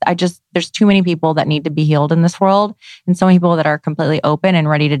because there's too many people that need to be healed in this world and so many people that are completely open and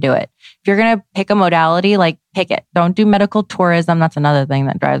ready to do it. If you're going to pick a modality, like pick it. Don't do medical tourism. That's another thing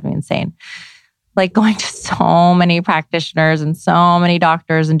that drives me insane. Like going to so many practitioners and so many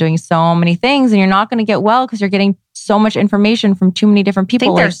doctors and doing so many things, and you're not going to get well because you're getting so much information from too many different people. I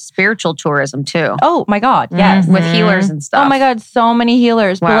think there's spiritual tourism too. Oh my God, yes. With healers and stuff. Oh my God, so many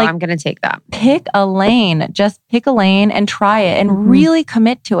healers. Wow, but like, I'm going to take that. Pick a lane. Just pick a lane and try it and really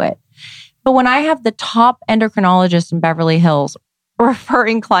commit to it. But when I have the top endocrinologist in Beverly Hills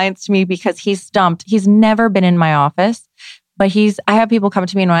referring clients to me because he's stumped, he's never been in my office, But I have people come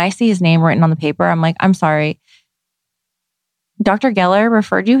to me and when I see his name written on the paper, I'm like, I'm sorry. Dr. Geller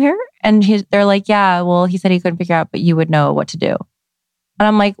referred you here? And they're like, yeah, well, he said he couldn't figure out, but you would know what to do. And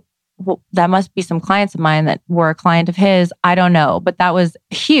I'm like, well, that must be some clients of mine that were a client of his. I don't know. But that was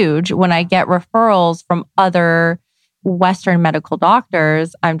huge. When I get referrals from other Western medical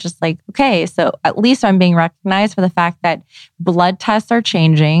doctors, I'm just like, okay, so at least I'm being recognized for the fact that blood tests are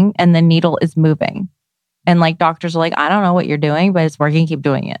changing and the needle is moving. And like doctors are like, I don't know what you're doing, but it's working. Keep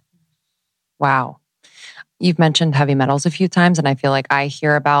doing it. Wow. You've mentioned heavy metals a few times, and I feel like I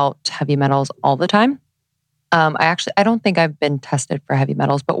hear about heavy metals all the time. I don't think I've been tested for heavy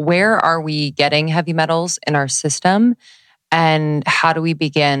metals, but where are we getting heavy metals in our system? And how do we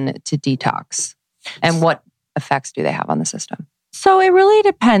begin to detox? And what effects do they have on the system? So it really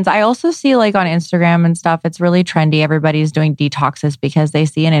depends. I also see like on Instagram and stuff, it's really trendy. Everybody's doing detoxes because they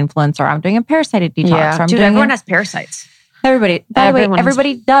see an influencer. I'm doing a parasitic detox. Yeah. Dude, everyone has parasites. Everybody. By the way,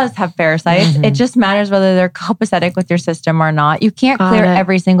 everybody does have parasites. Mm-hmm. It just matters whether they're copacetic with your system or not. You can't clear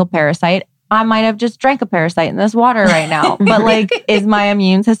every single parasite. I might have just drank a parasite in this water right now. But like, is my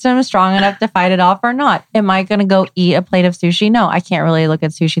immune system strong enough to fight it off or not? Am I going to go eat a plate of sushi? No, I can't really look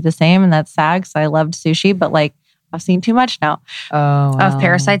at sushi the same. And that's sad because I loved sushi. But like, I've seen too much now. Oh, wow. Of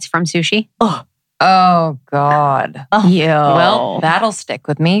parasites from sushi? Oh, God. Yeah. Well, that'll stick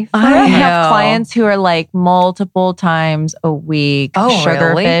with me. I have clients who are like multiple times a week,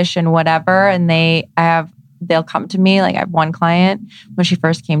 sugarfish and whatever. And they'll come to me. Like I have one client, when she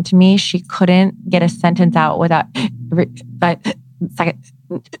first came to me, she couldn't get a sentence out without, and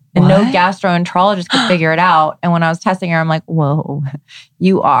no gastroenterologist could figure it out. And when I was testing her, I'm like, whoa,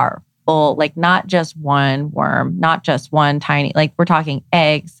 you are full, like not just one worm, not just one tiny, like we're talking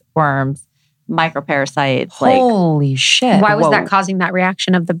eggs, worms, microparasites. Holy shit. Why was that causing that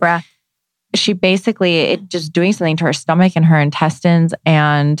reaction of the breath? She basically, it just doing something to her stomach and her intestines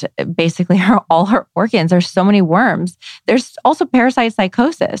and basically all her organs. There's so many worms. There's also parasite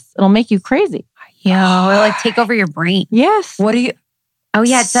psychosis. It'll make you crazy. It'll like take over your brain. Yes. What do you... Oh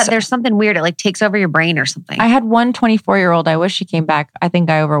yeah, there's something weird. It like takes over your brain or something. I had one 24-year-old. I wish she came back. I think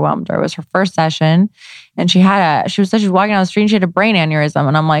I overwhelmed her. It was her first session. And she was walking down the street and she had a brain aneurysm.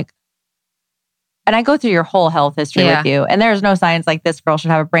 And I'm like, and I go through your whole health history with you. And there's no signs like this girl should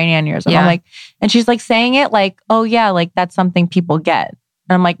have a brain aneurysm. I'm like, and she's like saying it like, oh yeah, like that's something people get.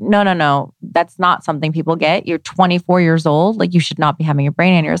 And I'm like, no, that's not something people get. You're 24 years old. Like you should not be having a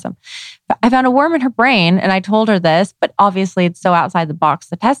brain aneurysm. But I found a worm in her brain and I told her this, but obviously it's so outside the box,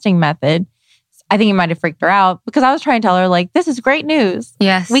 the testing method. I think it might have freaked her out because I was trying to tell her like, this is great news.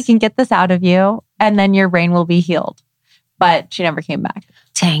 Yes. We can get this out of you and then your brain will be healed. But she never came back.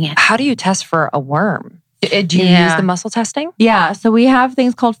 Dang it. How do you test for a worm? Do you use the muscle testing? Yeah. So we have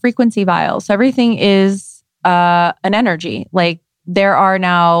things called frequency vials. So everything is an energy. Like there's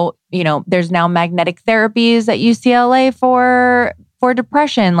now magnetic therapies at UCLA for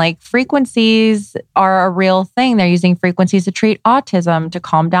depression. Like frequencies are a real thing. They're using frequencies to treat autism, to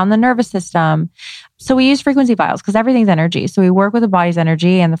calm down the nervous system. So we use frequency vials because everything's energy. So we work with the body's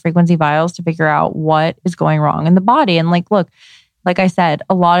energy and the frequency vials to figure out what is going wrong in the body. And like, look, like I said,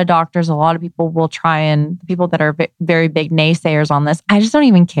 a lot of doctors, a lot of people will try, and the people that are very big naysayers on this, I just don't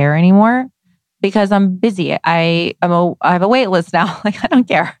even care anymore because I'm busy. I have a wait list now. Like I don't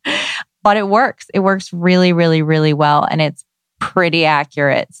care, but it works. It works really, really, really well. And it's pretty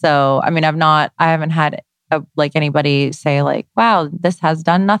accurate. So, I mean, I haven't had anybody say like, wow, this has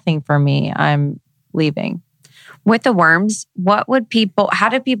done nothing for me. I'm leaving. With the worms, how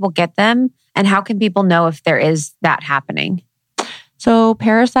do people get them? And how can people know if there is that happening? So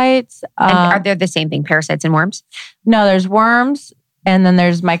parasites... and are they the same thing, parasites and worms? No, there's worms and then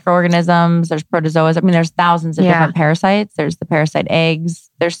there's microorganisms, there's protozoas. I mean, there's thousands of different parasites. There's the parasite eggs.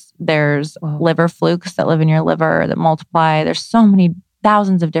 There's liver flukes that live in your liver that multiply. There's so many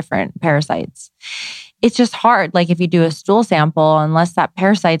thousands of different parasites. It's just hard. Like if you do a stool sample, unless that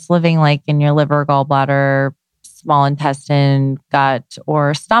parasite's living like in your liver, gallbladder, small intestine, gut,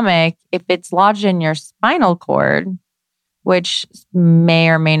 or stomach, if it's lodged in your spinal cord, which may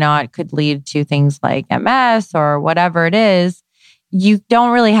or may not could lead to things like MS or whatever it is, you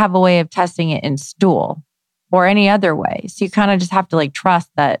don't really have a way of testing it in stool or any other way. So you kind of just have to like trust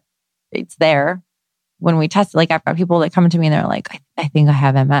that it's there when we test it. Like I've got people that come to me and they're like, I think I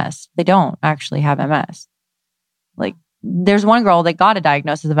have MS. They don't actually have MS. Like there's one girl that got a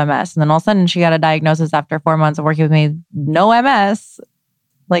diagnosis of MS and then all of a sudden she got a diagnosis after 4 months of working with me, no MS.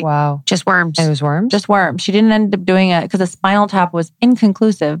 Like, wow. Just worms. It was worms? just worms. She didn't end up doing it because the spinal tap was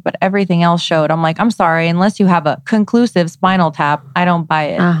inconclusive, but everything else showed. I'm like, I'm sorry, unless you have a conclusive spinal tap, I don't buy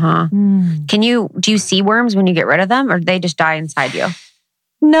it. Uh-huh. Do you see worms when you get rid of them, or do they just die inside you?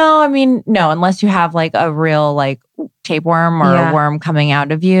 No, I mean, no, unless you have like a real like tapeworm or a worm coming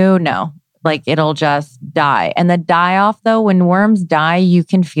out of you. No, like it'll just die. And the die off though, when worms die, you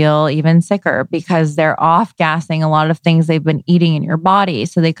can feel even sicker because they're off gassing a lot of things they've been eating in your body.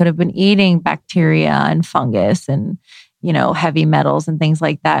 So they could have been eating bacteria and fungus and, you know, heavy metals and things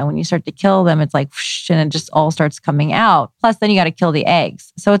like that. And when you start to kill them, it's like, whoosh, and it just all starts coming out. Plus then you got to kill the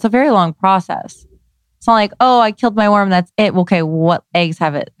eggs. So it's a very long process. It's not like, oh, I killed my worm. That's it. Okay, what eggs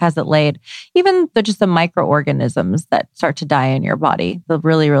has it laid? Even just the microorganisms that start to die in your body, the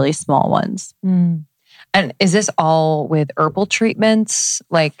really, really small ones. And is this all with herbal treatments?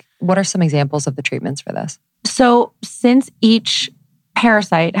 Like, what are some examples of the treatments for this? So since each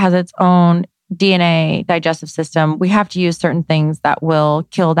parasite has its own DNA digestive system, we have to use certain things that will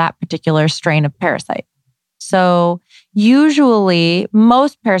kill that particular strain of parasite. So usually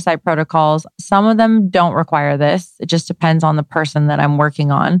most parasite protocols, some of them don't require this. It just depends on the person that I'm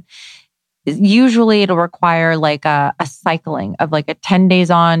working on. Usually it'll require like a cycling of like a 10 days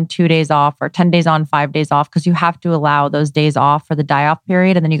on, 2 days off, or 10 days on, 5 days off, because you have to allow those days off for the die-off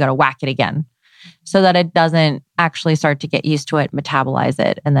period, and then you got to whack it again so that it doesn't actually start to get used to it, metabolize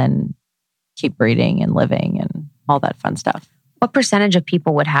it, and then keep breeding and living and all that fun stuff. What percentage of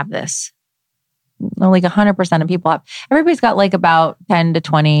people would have this? Like 100% of people have. Everybody's got like about 10 to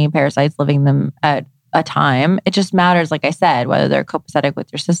 20 parasites living them at a time. It just matters, like I said, whether they're copacetic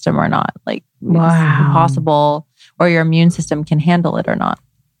with your system or not. Like it's possible, or your immune system can handle it or not.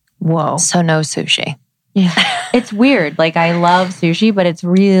 Whoa. So no sushi. Yeah. It's weird. Like I love sushi, but it's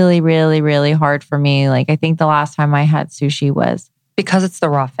really, really, really hard for me. Like I think the last time I had sushi was because it's the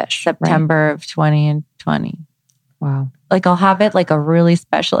raw fish. September of 2020. Wow. Like I'll have it like a really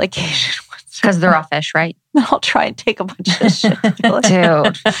special occasion. Because they're raw fish, right? I'll try and take a bunch of shit.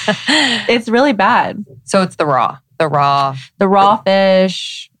 Dude. It's really bad. So it's the raw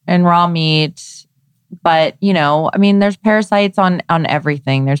fish and raw meat. But, you know, I mean, there's parasites on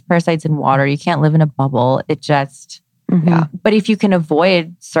everything. There's parasites in water. You can't live in a bubble. It just, yeah. But if you can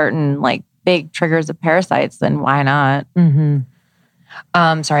avoid certain like big triggers of parasites, then why not?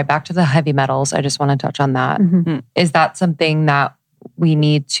 Sorry, back to the heavy metals. I just want to touch on that. Is that something that we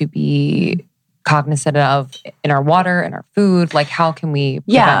need to be cognizant of in our water, in our food? Like, how can we prevent?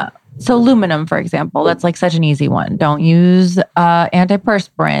 Yeah. So aluminum, for example, that's like such an easy one. Don't use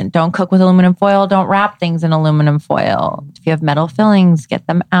antiperspirant. Don't cook with aluminum foil. Don't wrap things in aluminum foil. If you have metal fillings, get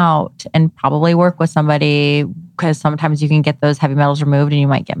them out and probably work with somebody, because sometimes you can get those heavy metals removed and you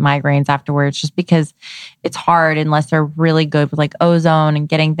might get migraines afterwards, just because it's hard unless they're really good with like ozone and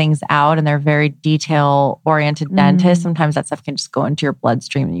getting things out, and they're very detail-oriented dentists. Sometimes that stuff can just go into your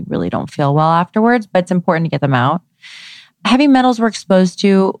bloodstream and you really don't feel well afterwards, but it's important to get them out. Heavy metals we're exposed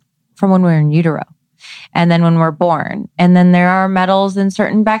to from when we're in utero, and then when we're born. And then there are metals in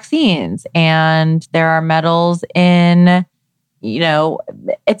certain vaccines, and there are metals in, you know,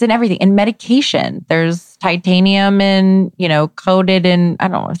 it's in everything. In medication, there's titanium in, you know, coated in, I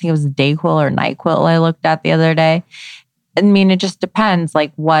don't know, I think it was Dayquil or NyQuil I looked at the other day. I mean, it just depends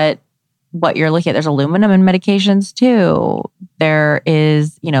like what you're looking at. There's aluminum in medications too. There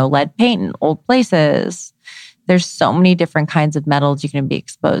is, you know, lead paint in old places. There's so many different kinds of metals you can be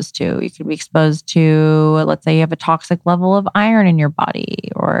exposed to. You can be exposed to, let's say you have a toxic level of iron in your body,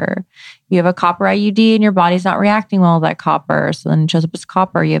 or you have a copper IUD and your body's not reacting well to that copper. So then it shows up as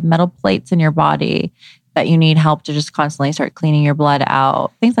copper. You have metal plates in your body that you need help to just constantly start cleaning your blood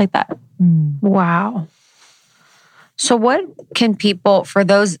out. Things like that. Wow. So what can people, for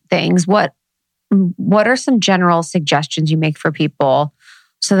those things, what are some general suggestions you make for people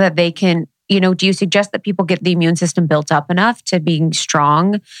so that they can, you know, do you suggest that people get the immune system built up enough to being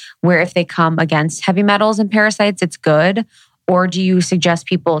strong, where if they come against heavy metals and parasites, it's good? Or do you suggest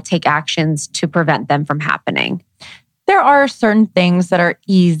people take actions to prevent them from happening? There are certain things that are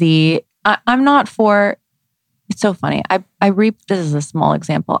easy. I'm not for, it's so funny. This is a small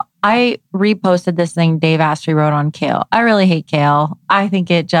example. I reposted this thing Dave Asprey wrote on kale. I really hate kale. I think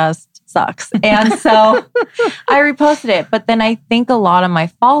it just sucks. And so I reposted it. But then I think a lot of my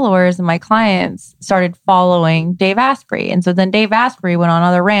followers and my clients started following Dave Asprey. And so then Dave Asprey went on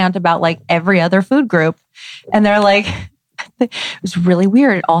another rant about like every other food group. And they're like, it was really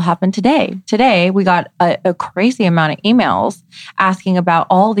weird. It all happened today. Today, we got a crazy amount of emails asking about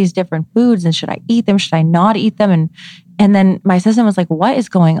all these different foods and should I eat them? Should I not eat them? And then my assistant was like, what is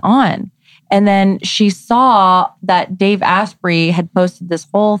going on? And then she saw that Dave Asprey had posted this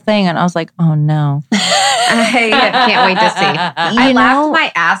whole thing. And I was like, oh no. I can't wait to see. I laughed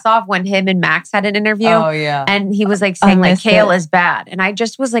my ass off when him and Max had an interview. Oh, yeah. And he was like saying like kale is bad. And I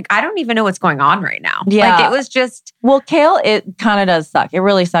just was like, I don't even know what's going on right now. Yeah. Like it was just. Well, kale, it kind of does suck. It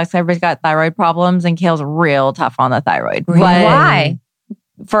really sucks. Everybody's got thyroid problems and kale's real tough on the thyroid. But why?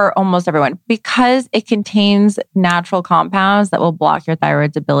 For almost everyone, because it contains natural compounds that will block your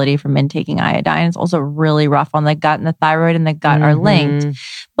thyroid's ability from intaking iodine. It's also really rough on the gut, and the thyroid and the gut are linked.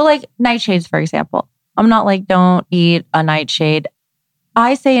 But like nightshades, for example, I'm not like, don't eat a nightshade.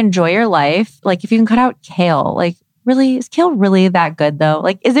 I say enjoy your life. Like if you can cut out kale, like really, is kale really that good though?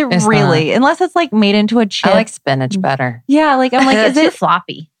 Like, is it really? Not. Unless it's like made into a chip. I like spinach better. Yeah, like I'm like, is it too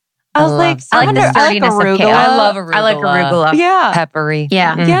floppy? I was like, I like the sturdiness of kale. I love arugula. I like arugula. Yeah. Peppery.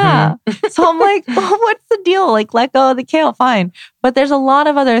 Yeah. Yeah. So I'm like, oh, what's the deal? Like, let go of the kale, fine. But there's a lot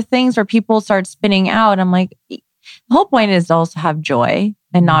of other things where people start spinning out. I'm like, the whole point is to also have joy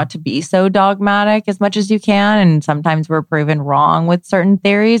and not to be so dogmatic as much as you can. And sometimes we're proven wrong with certain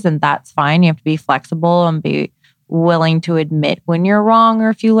theories, and that's fine. You have to be flexible and be willing to admit when you're wrong or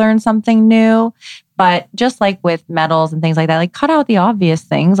if you learn something new. But just like with metals and things like that, like cut out the obvious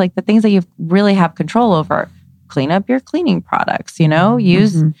things, like the things that you really have control over. Clean up your cleaning products,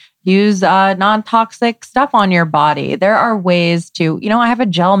 use non-toxic stuff on your body. There are ways to, I have a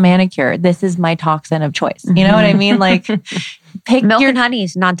gel manicure. This is my toxin of choice. You know what I mean? Like pick milk and honey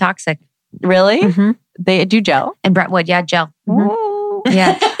is non-toxic. Really? They do gel? And Brentwood, yeah, gel. Ooh.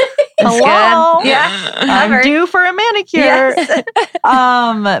 Yeah. Hello. Good. Yeah. I'm due for a manicure. Yes.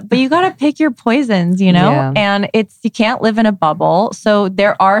 But you got to pick your poisons, and you can't live in a bubble. So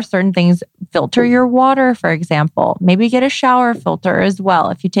there are certain things. Filter your water, for example. Maybe get a shower filter as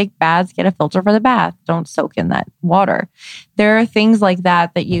well. If you take baths, get a filter for the bath. Don't soak in that water. There are things like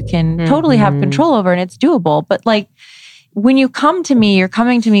that you can totally have control over, and it's doable. But like, when you come to me, you're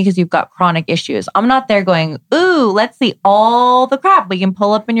coming to me because you've got chronic issues. I'm not there going, ooh, let's see all the crap we can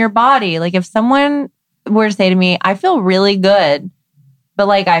pull up in your body. Like if someone were to say to me, I feel really good, but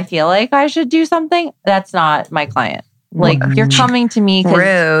like I feel like I should do something, that's not my client. Like you're coming to me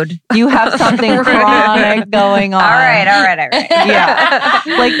because you have something chronic going on. All right. Yeah.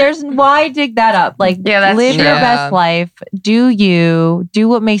 Like why dig that up? Like live your best life. Do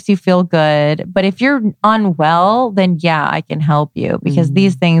what makes you feel good. But if you're unwell, then yeah, I can help you because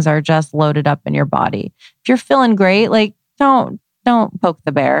these things are just loaded up in your body. If you're feeling great, like don't poke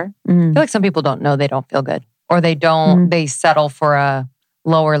the bear. I feel like some people don't know they don't feel good, or they don't, they settle for a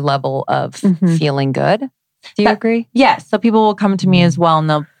lower level of feeling good. Do you agree? Yes. So people will come to me as well,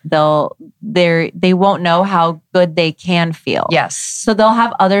 and they won't know how good they can feel. Yes. So they'll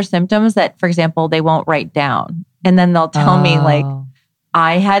have other symptoms that, for example, they won't write down, and then they'll tell me like,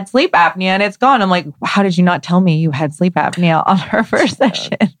 I had sleep apnea and it's gone. I'm like, how did you not tell me you had sleep apnea on our first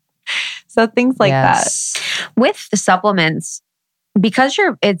session? So things like that. With the supplements, because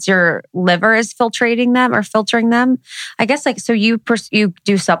it's your liver is filtering them. I guess like, so you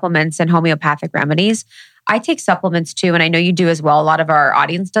do supplements and homeopathic remedies. I take supplements too, and I know you do as well. A lot of our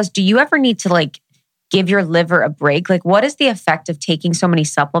audience does. Do you ever need to like give your liver a break? Like, what is the effect of taking so many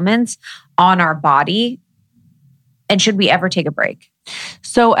supplements on our body? And should we ever take a break?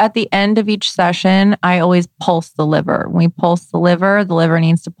 So at the end of each session, I always pulse the liver. When we pulse the liver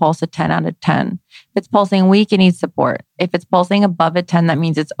needs to pulse a 10 out of 10. If it's pulsing weak, it needs support. If it's pulsing above a 10, that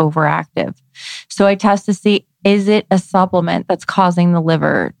means it's overactive. So I test to see, is it a supplement that's causing the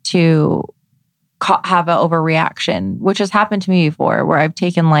liver to have an overreaction, which has happened to me before, where I've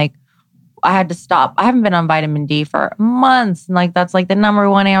taken I had to stop. I haven't been on vitamin D for months. And like, that's like the number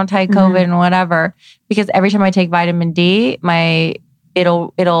one anti-COVID and whatever, because every time I take vitamin D,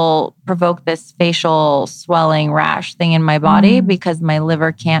 it'll provoke this facial swelling rash thing in my body because my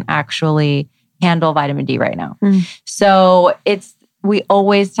liver can't actually handle vitamin D right now. So we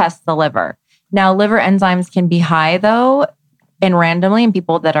always test the liver. Now, liver enzymes can be high though, and randomly in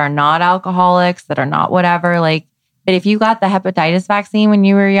people that are not alcoholics, that are not whatever, but if you got the hepatitis vaccine when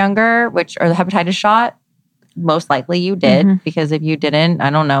you were younger, or the hepatitis shot, most likely you did, because if you didn't, I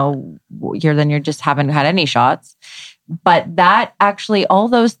don't know, you just haven't had any shots. But that actually, all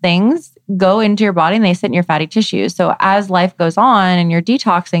those things go into your body and they sit in your fatty tissues. So as life goes on and you're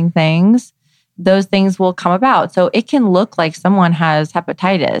detoxing things, those things will come about. So it can look like someone has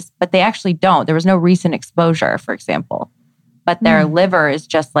hepatitis, but they actually don't. There was no recent exposure, for example. But their liver is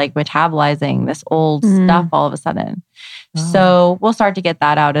just like metabolizing this old stuff all of a sudden. So we'll start to get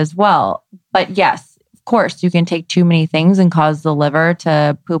that out as well. But yes, of course, you can take too many things and cause the liver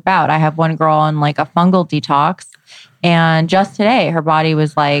to poop out. I have one girl on like a fungal detox. And just today, her body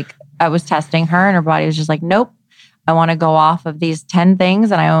was like, I was testing her and her body was just like, nope, I want to go off of these 10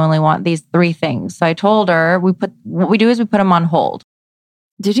 things and I only want these 3 things. So I told her, what we do is we put them on hold.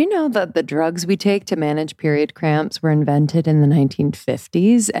 Did you know that the drugs we take to manage period cramps were invented in the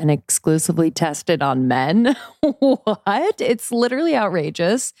 1950s and exclusively tested on men? What? It's literally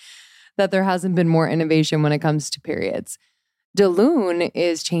outrageous that there hasn't been more innovation when it comes to periods. Daloon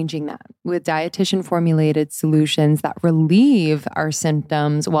is changing that with dietitian formulated solutions that relieve our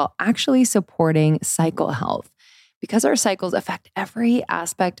symptoms while actually supporting cycle health. Because our cycles affect every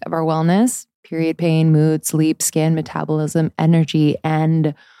aspect of our wellness, period pain, mood, sleep, skin, metabolism, energy,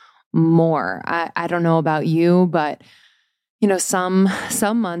 and more. I don't know about you, but some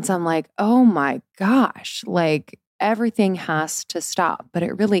months I'm like, oh my gosh, like everything has to stop, but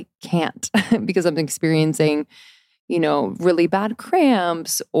it really can't because I'm experiencing, really bad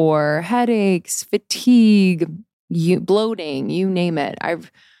cramps or headaches, fatigue, bloating, you name it.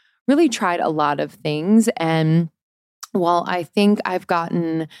 I've really tried a lot of things, and while I think I've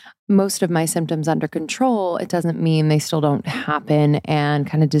gotten most of my symptoms under control, it doesn't mean they still don't happen and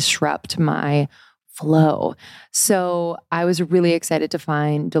kind of disrupt my flow. So I was really excited to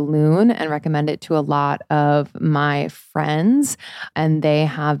find Daloon and recommend it to a lot of my friends, and they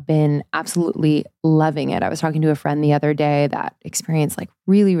have been absolutely loving it. I was talking to a friend the other day that experienced like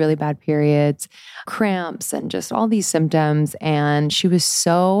really, really bad periods, cramps, and just all these symptoms, and she was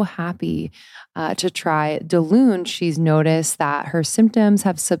so happy to try Daloon. She's noticed that her symptoms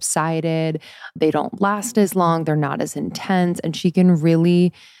have subsided. They don't last as long. They're not as intense, and she can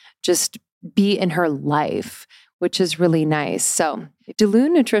really just be in her life, which is really nice. So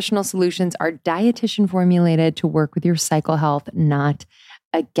Daloon nutritional solutions are dietitian formulated to work with your cycle health, not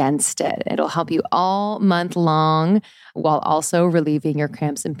against it. It'll help you all month long while also relieving your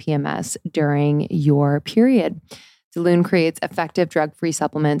cramps and PMS during your period. Daloon creates effective drug-free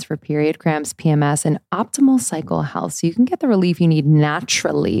supplements for period cramps, PMS, and optimal cycle health. So you can get the relief you need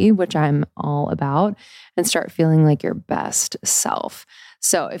naturally, which I'm all about, and start feeling like your best self.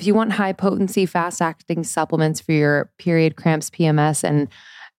 So if you want high potency, fast acting supplements for your period cramps, PMS, and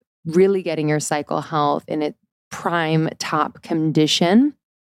really getting your cycle health in its prime top condition,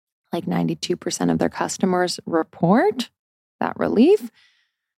 like 92% of their customers report that relief,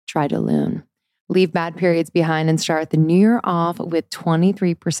 try Daloon. Leave bad periods behind and start the new year off with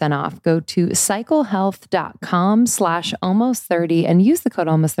 23% off. Go to cyclehealth.com/almost30 and use the code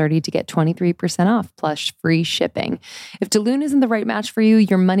almost30 to get 23% off plus free shipping. If Daloon isn't the right match for you,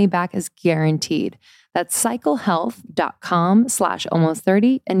 your money back is guaranteed. That's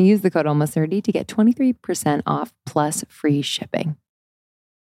cyclehealth.com/almost30 and use the code almost30 to get 23% off plus free shipping.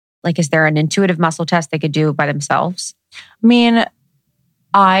 Like, is there an intuitive muscle test they could do by themselves? I mean,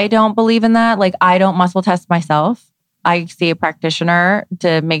 I don't believe in that. Like, I don't muscle test myself. I see a practitioner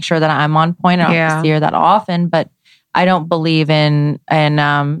to make sure that I'm on point. I don't have to see her that often, but I don't believe in,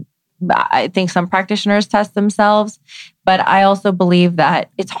 I think some practitioners test themselves, but I also believe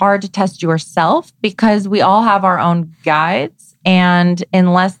that it's hard to test yourself because we all have our own guides. And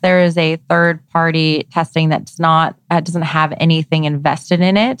unless there is a third party testing that doesn't have anything invested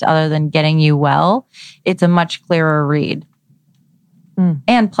in it other than getting you well, it's a much clearer read.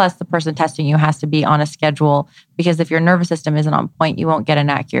 And plus, the person testing you has to be on a schedule because if your nervous system isn't on point, you won't get an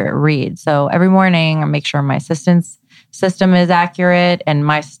accurate read. So every morning, I make sure my assistant's system is accurate and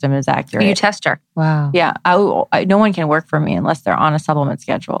my system is accurate. You test her. Wow. Yeah. No one can work for me unless they're on a supplement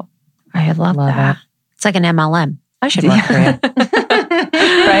schedule. I love that. It's like an MLM. I should work for you. Right?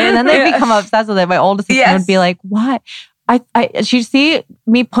 And then they become obsessed with it. My oldest assistant would be like, what? She'd see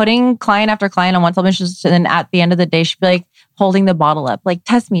me putting client after client on one supplement, and then at the end of the day, she'd be like holding the bottle up, like,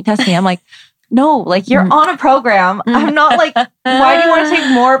 test me. I'm like, no, like, you're on a program. I'm not like, why do you want to take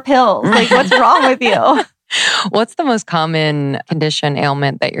more pills? Like, what's wrong with you? What's the most common condition,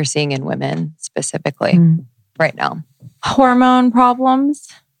 ailment that you're seeing in women specifically right now? Hormone problems.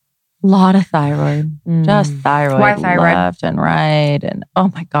 A lot of thyroid. Just thyroid. Why thyroid? Left and right. And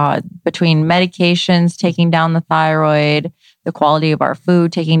oh my God, between medications taking down the thyroid, the quality of our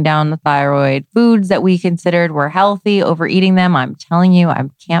food taking down the thyroid, foods that we considered were healthy, overeating them. I'm telling you, I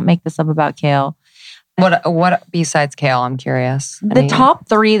can't make this up about kale. What besides kale? I'm curious. The top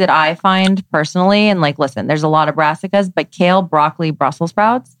 3 that I find personally, and like, listen, there's a lot of brassicas, but kale, broccoli, Brussels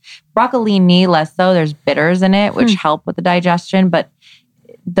sprouts, broccolini less so. There's bitters in it, which help with the digestion. But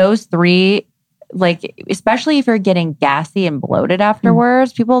those 3, like, especially if you're getting gassy and bloated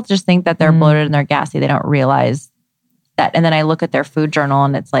afterwards, people just think that they're bloated and they're gassy. They don't realize that. And then I look at their food journal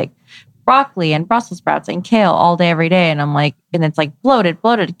and it's like broccoli and Brussels sprouts and kale all day, every day. And I'm like, and it's like bloated,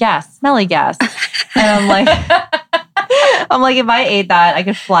 gas, smelly gas. And I'm like, I'm like, if I ate that, I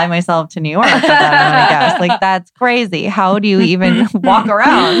could fly myself to New York with that, I guess. Like, that's crazy. How do you even walk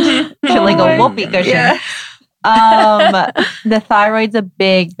around like a whoopee cushion? Yeah. The thyroid's a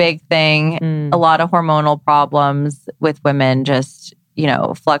big thing. A lot of hormonal problems with women just,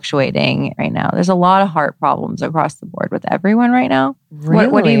 fluctuating right now. There's a lot of heart problems across the board with everyone right now. Really?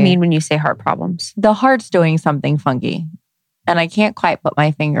 What do you mean when you say heart problems? The heart's doing something funky and I can't quite put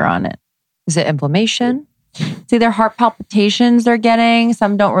my finger on it. Is it inflammation? It's either heart palpitations they're getting.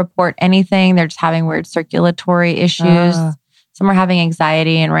 Some don't report anything. They're just having weird circulatory issues. Some are having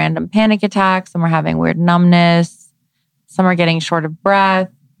anxiety and random panic attacks. Some are having weird numbness. Some are getting short of breath.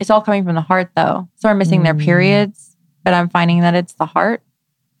 It's all coming from the heart though. Some are missing their periods, but I'm finding that it's the heart.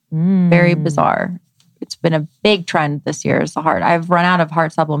 Very bizarre. It's been a big trend this year is the heart. I've run out of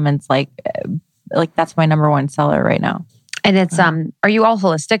heart supplements. Like that's my number one seller right now. And it's, are you all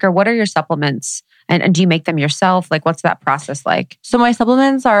holistic or what are your supplements? And do you make them yourself? Like, what's that process like? So my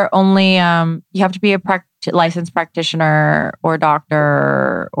supplements are only, you have to be a licensed practitioner or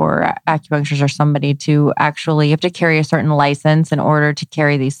doctor or acupuncturist or somebody to actually, you have to carry a certain license in order to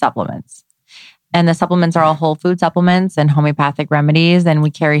carry these supplements. And the supplements are all whole food supplements and homeopathic remedies. And we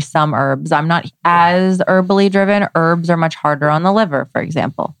carry some herbs. I'm not as herbally driven. Herbs are much harder on the liver, for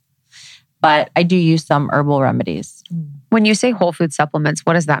example. But I do use some herbal remedies. When you say whole food supplements,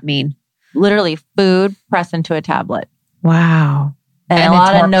 what does that mean? Literally food pressed into a tablet. Wow. And a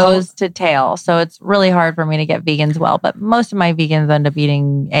lot of nose to tail. So it's really hard for me to get vegans well. But most of my vegans end up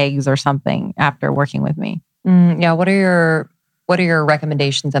eating eggs or something after working with me. Yeah. What are your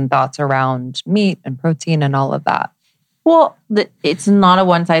recommendations and thoughts around meat and protein and all of that? Well, it's not a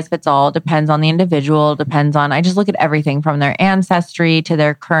one size fits all. Depends on the individual. Depends on, I just look at everything from their ancestry to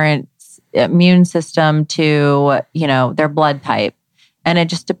their current immune system to, their blood type. And it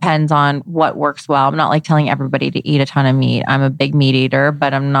just depends on what works well. I'm not like telling everybody to eat a ton of meat. I'm a big meat eater, but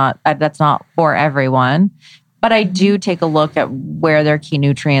that's not for everyone. But I do take a look at where their key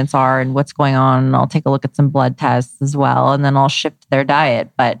nutrients are and what's going on. And I'll take a look at some blood tests as well. And then I'll shift their diet.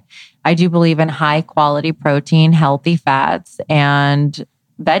 But I do believe in high quality protein, healthy fats, and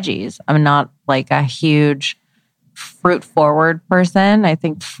veggies. I'm not like a huge fruit forward person. I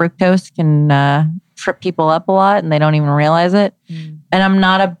think fructose can trip people up a lot and they don't even realize it. And I'm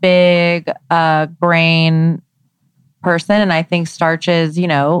not a big grain person. And I think starches,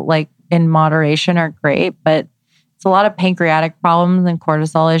 like in moderation are great, but it's a lot of pancreatic problems and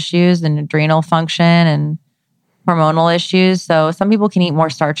cortisol issues and adrenal function and hormonal issues. So some people can eat more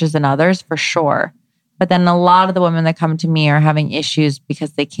starches than others for sure. But then a lot of the women that come to me are having issues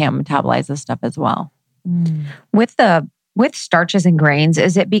because they can't metabolize this stuff as well. With starches and grains,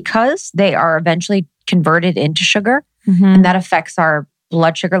 is it because they are eventually converted into sugar and that affects our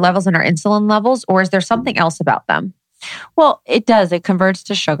blood sugar levels and our insulin levels? Or is there something else about them? Well, it does. It converts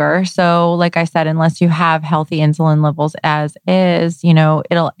to sugar. So like I said, unless you have healthy insulin levels as is,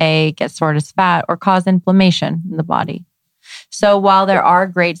 it'll get stored as fat or cause inflammation in the body. So while there are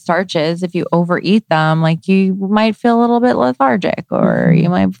great starches, if you overeat them, like you might feel a little bit lethargic or you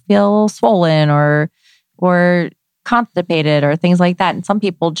might feel a little swollen or constipated or things like that. And some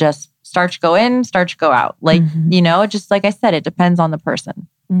people just starch go in, starch go out. Like, just like I said, it depends on the person.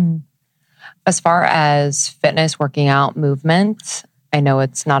 As far as fitness, working out, movement, I know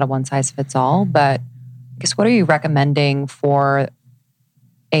it's not a one size fits all, but I guess what are you recommending for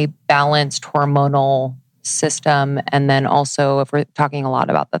a balanced hormonal system? And then also, if we're talking a lot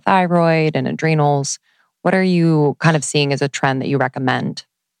about the thyroid and adrenals, what are you kind of seeing as a trend that you recommend?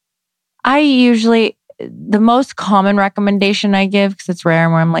 The most common recommendation I give, because it's rare,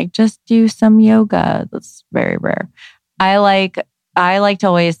 where I'm like, just do some yoga. That's very rare. I like to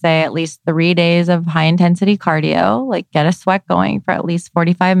always say at least 3 days of high intensity cardio, like get a sweat going for at least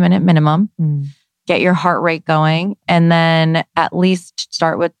 45-minute minimum, get your heart rate going, and then at least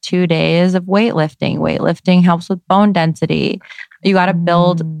start with 2 days of weightlifting. Weightlifting helps with bone density. You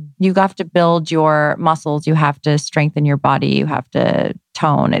have to build your muscles. You have to strengthen your body. You have to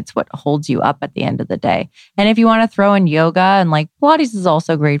tone. It's what holds you up at the end of the day. And if you want to throw in yoga and like Pilates is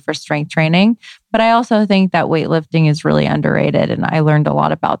also great for strength training, but I also think that weightlifting is really underrated. And I learned a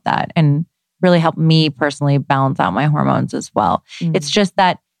lot about that and really helped me personally balance out my hormones as well. It's just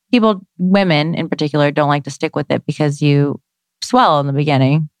that women in particular, don't like to stick with it because you swell in the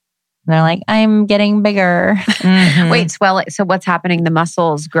beginning. And they're like, I'm getting bigger. Wait, swell. So what's happening? The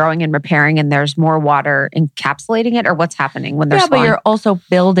muscle's growing and repairing and there's more water encapsulating it? Or what's happening when they're swelling? But you're also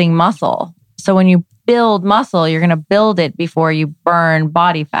building muscle. So when you build muscle, you're going to build it before you burn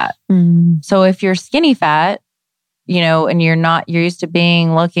body fat. So if you're skinny fat, and you're used to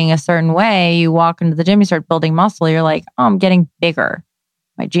looking a certain way, you walk into the gym, you start building muscle, you're like, oh, I'm getting bigger.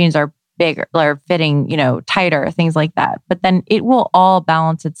 My jeans are bigger, or fitting, tighter, things like that. But then it will all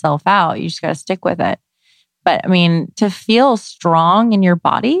balance itself out. You just got to stick with it. But I mean, to feel strong in your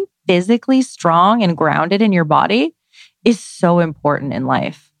body, physically strong and grounded in your body is so important in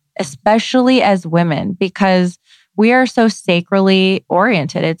life, especially as women, because we are so sacrally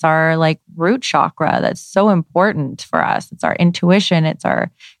oriented. It's our root chakra that's so important for us. It's our intuition. It's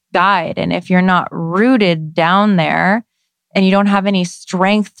our guide. And if you're not rooted down there and you don't have any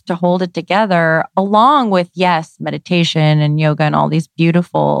strength to hold it together, along with, yes, meditation and yoga and all these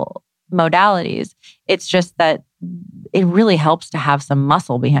beautiful modalities, it's just that it really helps to have some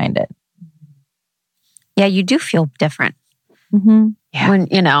muscle behind it. Yeah, you do feel different. Mm-hmm. Yeah. When,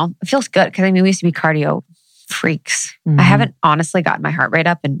 it feels good. Because we used to be cardio freaks. Mm-hmm. I haven't honestly gotten my heart rate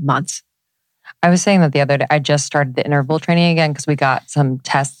up in months. I was saying that the other day, I just started the interval training again because we got some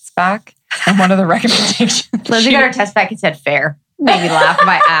tests back. And one of the recommendations. Lindsay got her test back and said fair. Made me laugh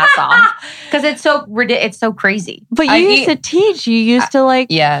my ass off. Because it's so crazy. But you used to teach. You used to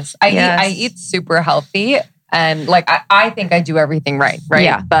Yes. I eat super healthy. And I think I do everything right?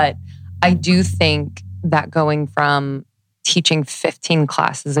 Yeah. But I do think that going from teaching 15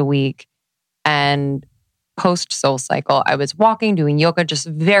 classes a week and post SoulCycle, I was walking, doing yoga, just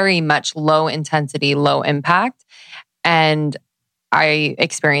very much low intensity, low impact. And I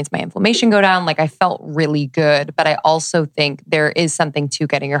experienced my inflammation go down. I felt really good. But I also think there is something to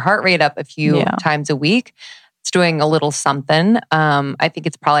getting your heart rate up a few times a week. It's doing a little something. I think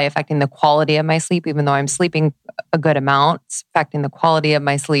it's probably affecting the quality of my sleep, even though I'm sleeping a good amount. It's affecting the quality of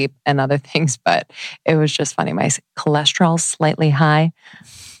my sleep and other things. But it was just funny. My cholesterol's slightly high.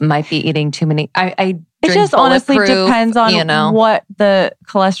 Might be eating too many. It just honestly depends on what the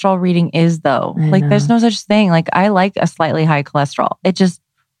cholesterol reading is, though. There's no such thing. I like a slightly high cholesterol. It just,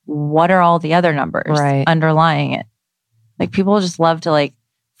 what are all the other numbers underlying it? People just love to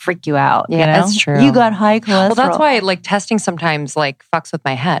freak you out. Yeah, that's true. You got high cholesterol. Well, that's why testing sometimes fucks with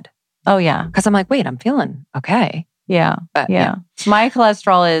my head. Oh yeah, because I'm wait, I'm feeling okay. Yeah, but yeah. My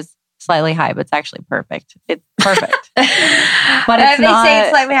cholesterol is slightly high, but it's actually perfect. It's perfect. But it's they say it's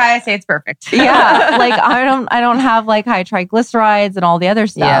slightly high, I say it's perfect. Yeah. I don't have high triglycerides and all the other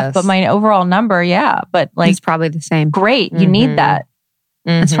stuff, yes. But my overall number, but it's probably the same. Great. You need that.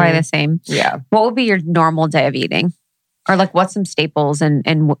 Mm-hmm. It's probably the same. Yeah. What would be your normal day of eating? Or what's some staples and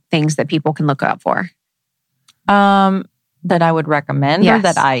things that people can look out for? That I would recommend or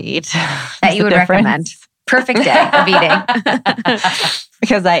that I eat. That you would recommend. Perfect day of eating.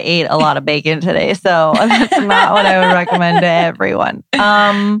 Because I ate a lot of bacon today. So that's not what I would recommend to everyone.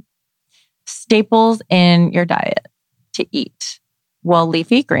 Staples in your diet to eat. Well,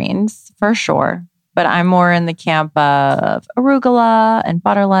 leafy greens for sure. But I'm more in the camp of arugula and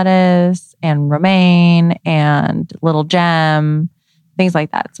butter lettuce and romaine and little gem, things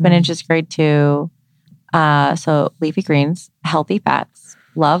like that. Spinach is great too. So leafy greens, healthy fats,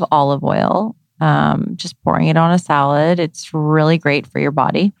 love olive oil. Just pouring it on a salad. It's really great for your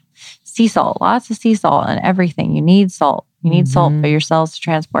body. Sea salt, lots of sea salt and everything. You need salt. You need salt for your cells to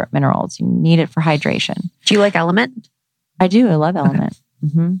transport minerals. You need it for hydration. Do you like Element? I do. I love Element.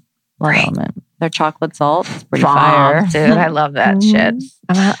 Okay. Mm-hmm. Love Element. Their chocolate salt is pretty Bomb, fire. Dude, I love that shit.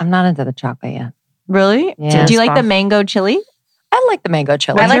 I'm not into the chocolate yet. Really? Yeah. Do you like the mango chili? I like the mango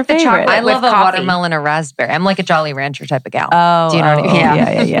chili. I like the chocolate. I love a coffee. watermelon or raspberry. I'm like a Jolly Rancher type of gal. Oh, do you know what I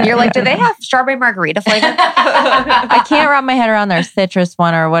mean? Yeah. You're do they have strawberry margarita flavor? I can't wrap my head around their citrus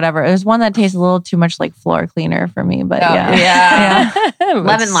one or whatever. There's one that tastes a little too much like floor cleaner for me, but yeah.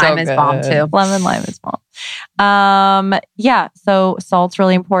 Lemon lime is bomb too. Lemon lime is bomb. So salt's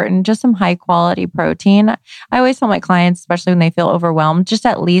really important. Just some high quality protein. I always tell my clients, especially when they feel overwhelmed, just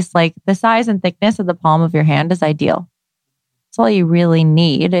at least the size and thickness of the palm of your hand is ideal. That's all you really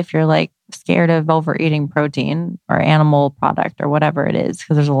need if you're scared of overeating protein or animal product or whatever it is,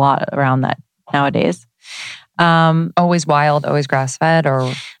 because there's a lot around that nowadays. Always wild, always grass fed,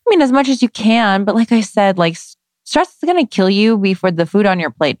 or as much as you can. But like I said, stress is going to kill you before the food on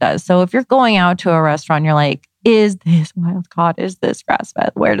your plate does. So if you're going out to a restaurant, you're like, is this wild caught? Is this grass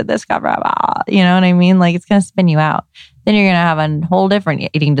fed? Where did this come from? You know what I mean? It's going to spin you out. Then you're going to have a whole different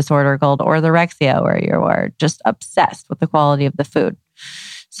eating disorder called orthorexia, where you are just obsessed with the quality of the food.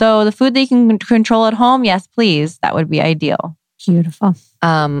 So the food that you can control at home, yes, please. That would be ideal. Beautiful.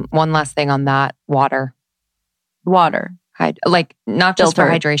 One last thing on that, water. Not just for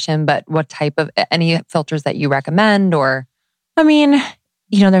hydration, but what type of, any filters that you recommend or?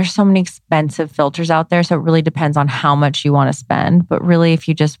 there's so many expensive filters out there. So it really depends on how much you want to spend. But really, if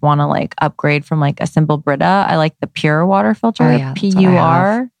you just want to like upgrade from like a simple Brita, I like the Pure water filter,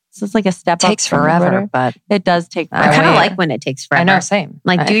 PUR. So it's like a step up. Takes forever, but it does take forever. I kind of like when it takes forever. I know, same.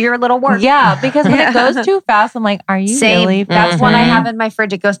 Like, do your little work. Yeah, because when it goes too fast, I'm like, are you really? That's one I have in my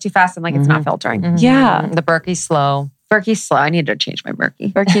fridge. It goes too fast. I'm like, it's not filtering. Yeah. The Berkey's slow. Berkey's slow. I need to change my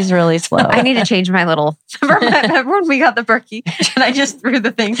Berkey. Berkey's really slow. I need to change my little... Remember when we got the Berkey and I just threw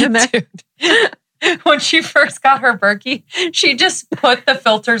the things in there? Dude. When she first got her Berkey, she just put the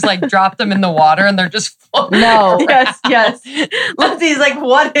filters, like dropped them in the water and they're just floating. No. Yes. Lindsay's like,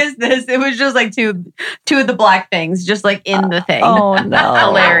 what is this? It was just like two of the black things just like in the thing. Oh, no.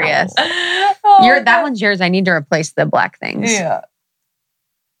 Hilarious. Oh, that one's yours. I need to replace the black things. Yeah.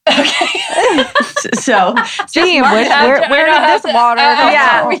 Okay. So, speaking of which, where did this water go?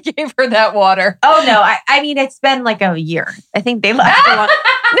 Yeah, we gave her that water. Oh no! I mean, it's been like a year. I think they last for long.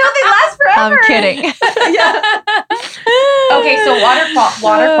 No, they last forever. I'm kidding. Yeah. Okay, so water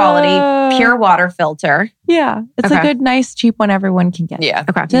quality, pure water filter. Yeah, it's a good, nice, cheap one everyone can get. Yeah,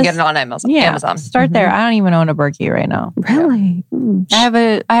 okay. You can get it on Amazon. Yeah, Amazon. Start there. I don't even own a Berkey right now. Really?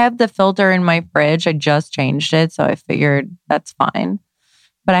 I have the filter in my fridge. I just changed it, so I figured that's fine.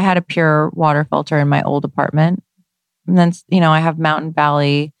 But I had a pure water filter in my old apartment. And then, I have Mountain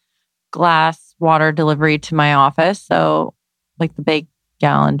Valley glass water delivery to my office. So like the big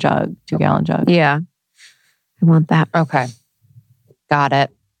 2-gallon jug. Yeah. I want that. Okay. Got it.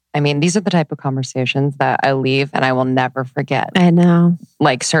 I mean, these are the type of conversations that I leave and I will never forget. I know.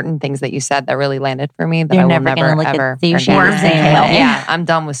 Like certain things that you said that really landed for me that You're I will never never gonna look ever at sushi forget. Worms and kale. Yeah, I'm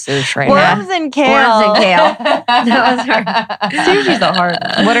done with sushi right now. Worms and kale. Worms and kale. That was hard. Sushi's a hard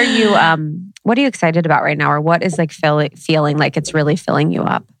one. What are you excited about right now? Or what is like feeling like it's really filling you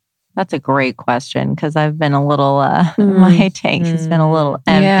up? That's a great question because I've been a little, my tank has been a little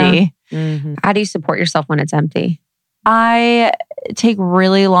empty. Mm-hmm. How do you support yourself when it's empty? I take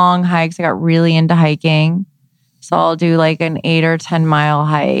really long hikes. I got really into hiking. So I'll do like an 8 or 10 mile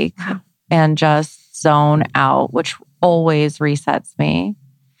hike and just zone out, which always resets me.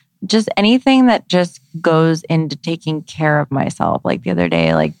 Just anything that just goes into taking care of myself. Like the other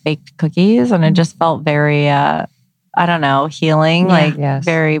day, like baked cookies and it just felt very, healing,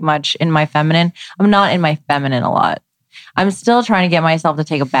 very much in my feminine. I'm not in my feminine a lot. I'm still trying to get myself to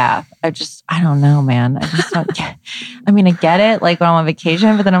take a bath. I don't know, man. I just don't get, I get it like when I'm on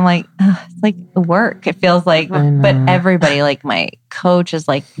vacation, but then I'm like, it's like work. It feels like, but everybody, like my coach is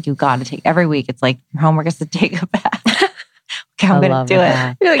like, you got to take every week. It's like your homework is to take a bath. Okay, I'm going to do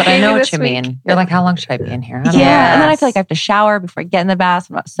it. But I know what you mean. You're like, how long should I be in here? Yeah. And then I feel like I have to shower before I get in the bath.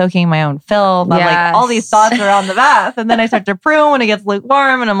 So I'm not soaking my own filth. I'm like, all these thoughts are on the bath. And then I start to prune when it gets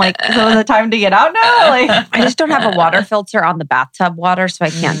lukewarm. And I'm like, so is it time to get out now? Like, I just don't have a water filter on the bathtub water, so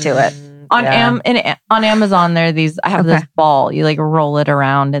I can't do it. On Amazon, there are these, I have this ball. You like roll it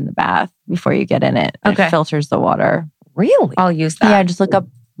around in the bath before you get in it. It filters the water. Really? I'll use that. Yeah, just look up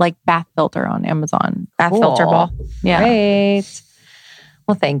like bath filter on Amazon. Bath filter ball. Yeah. Great.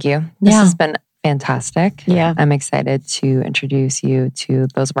 Well, thank you. This has been fantastic. Yeah. I'm excited to introduce you to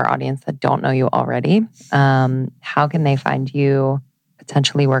those of our audience that don't know you already. How can they find you,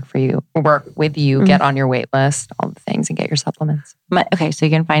 potentially work with you, get on your wait list, all the things, and get your supplements? So you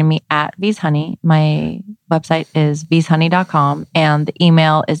can find me at V's Honey. My website is vshoney.com and the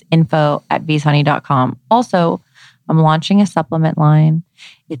email is info@vshoney.com. Also, I'm launching a supplement line.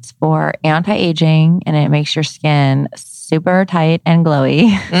 It's for anti-aging and it makes your skin super tight and glowy.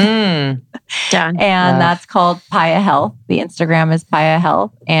 Done. And that's called Paya Health. The Instagram is Paya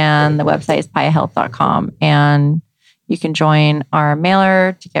Health and the website is payahealth.com. And you can join our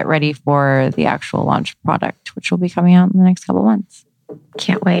mailer to get ready for the actual launch product, which will be coming out in the next couple of months.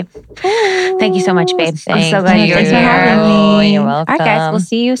 Can't wait. Thank you so much, babe. I'm so glad you're Thanks here. for having me. You're welcome. All right, guys. We'll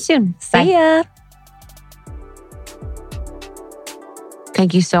see you soon. Bye. See ya.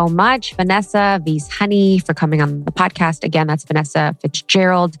 Thank you so much, Vanessa V's Honey, for coming on the podcast. Again, that's Vanessa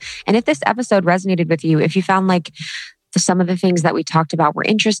Fitzgerald. And if this episode resonated with you, if you found like some of the things that we talked about were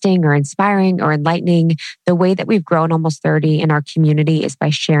interesting or inspiring or enlightening, the way that we've grown Almost 30 in our community is by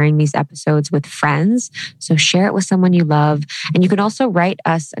sharing these episodes with friends. So share it with someone you love. And you can also write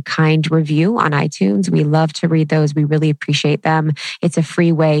us a kind review on iTunes. We love to read those. We really appreciate them. It's a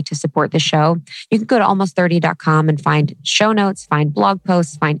free way to support the show. You can go to almost30.com and find show notes, find blog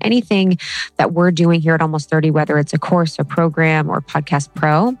posts, find anything that we're doing here at Almost 30, whether it's a course, a program, or Podcast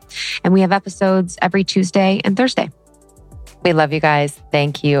Pro. And we have episodes every Tuesday and Thursday. We love you guys.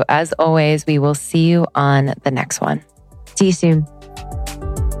 Thank you. As always, we will see you on the next one. See you soon.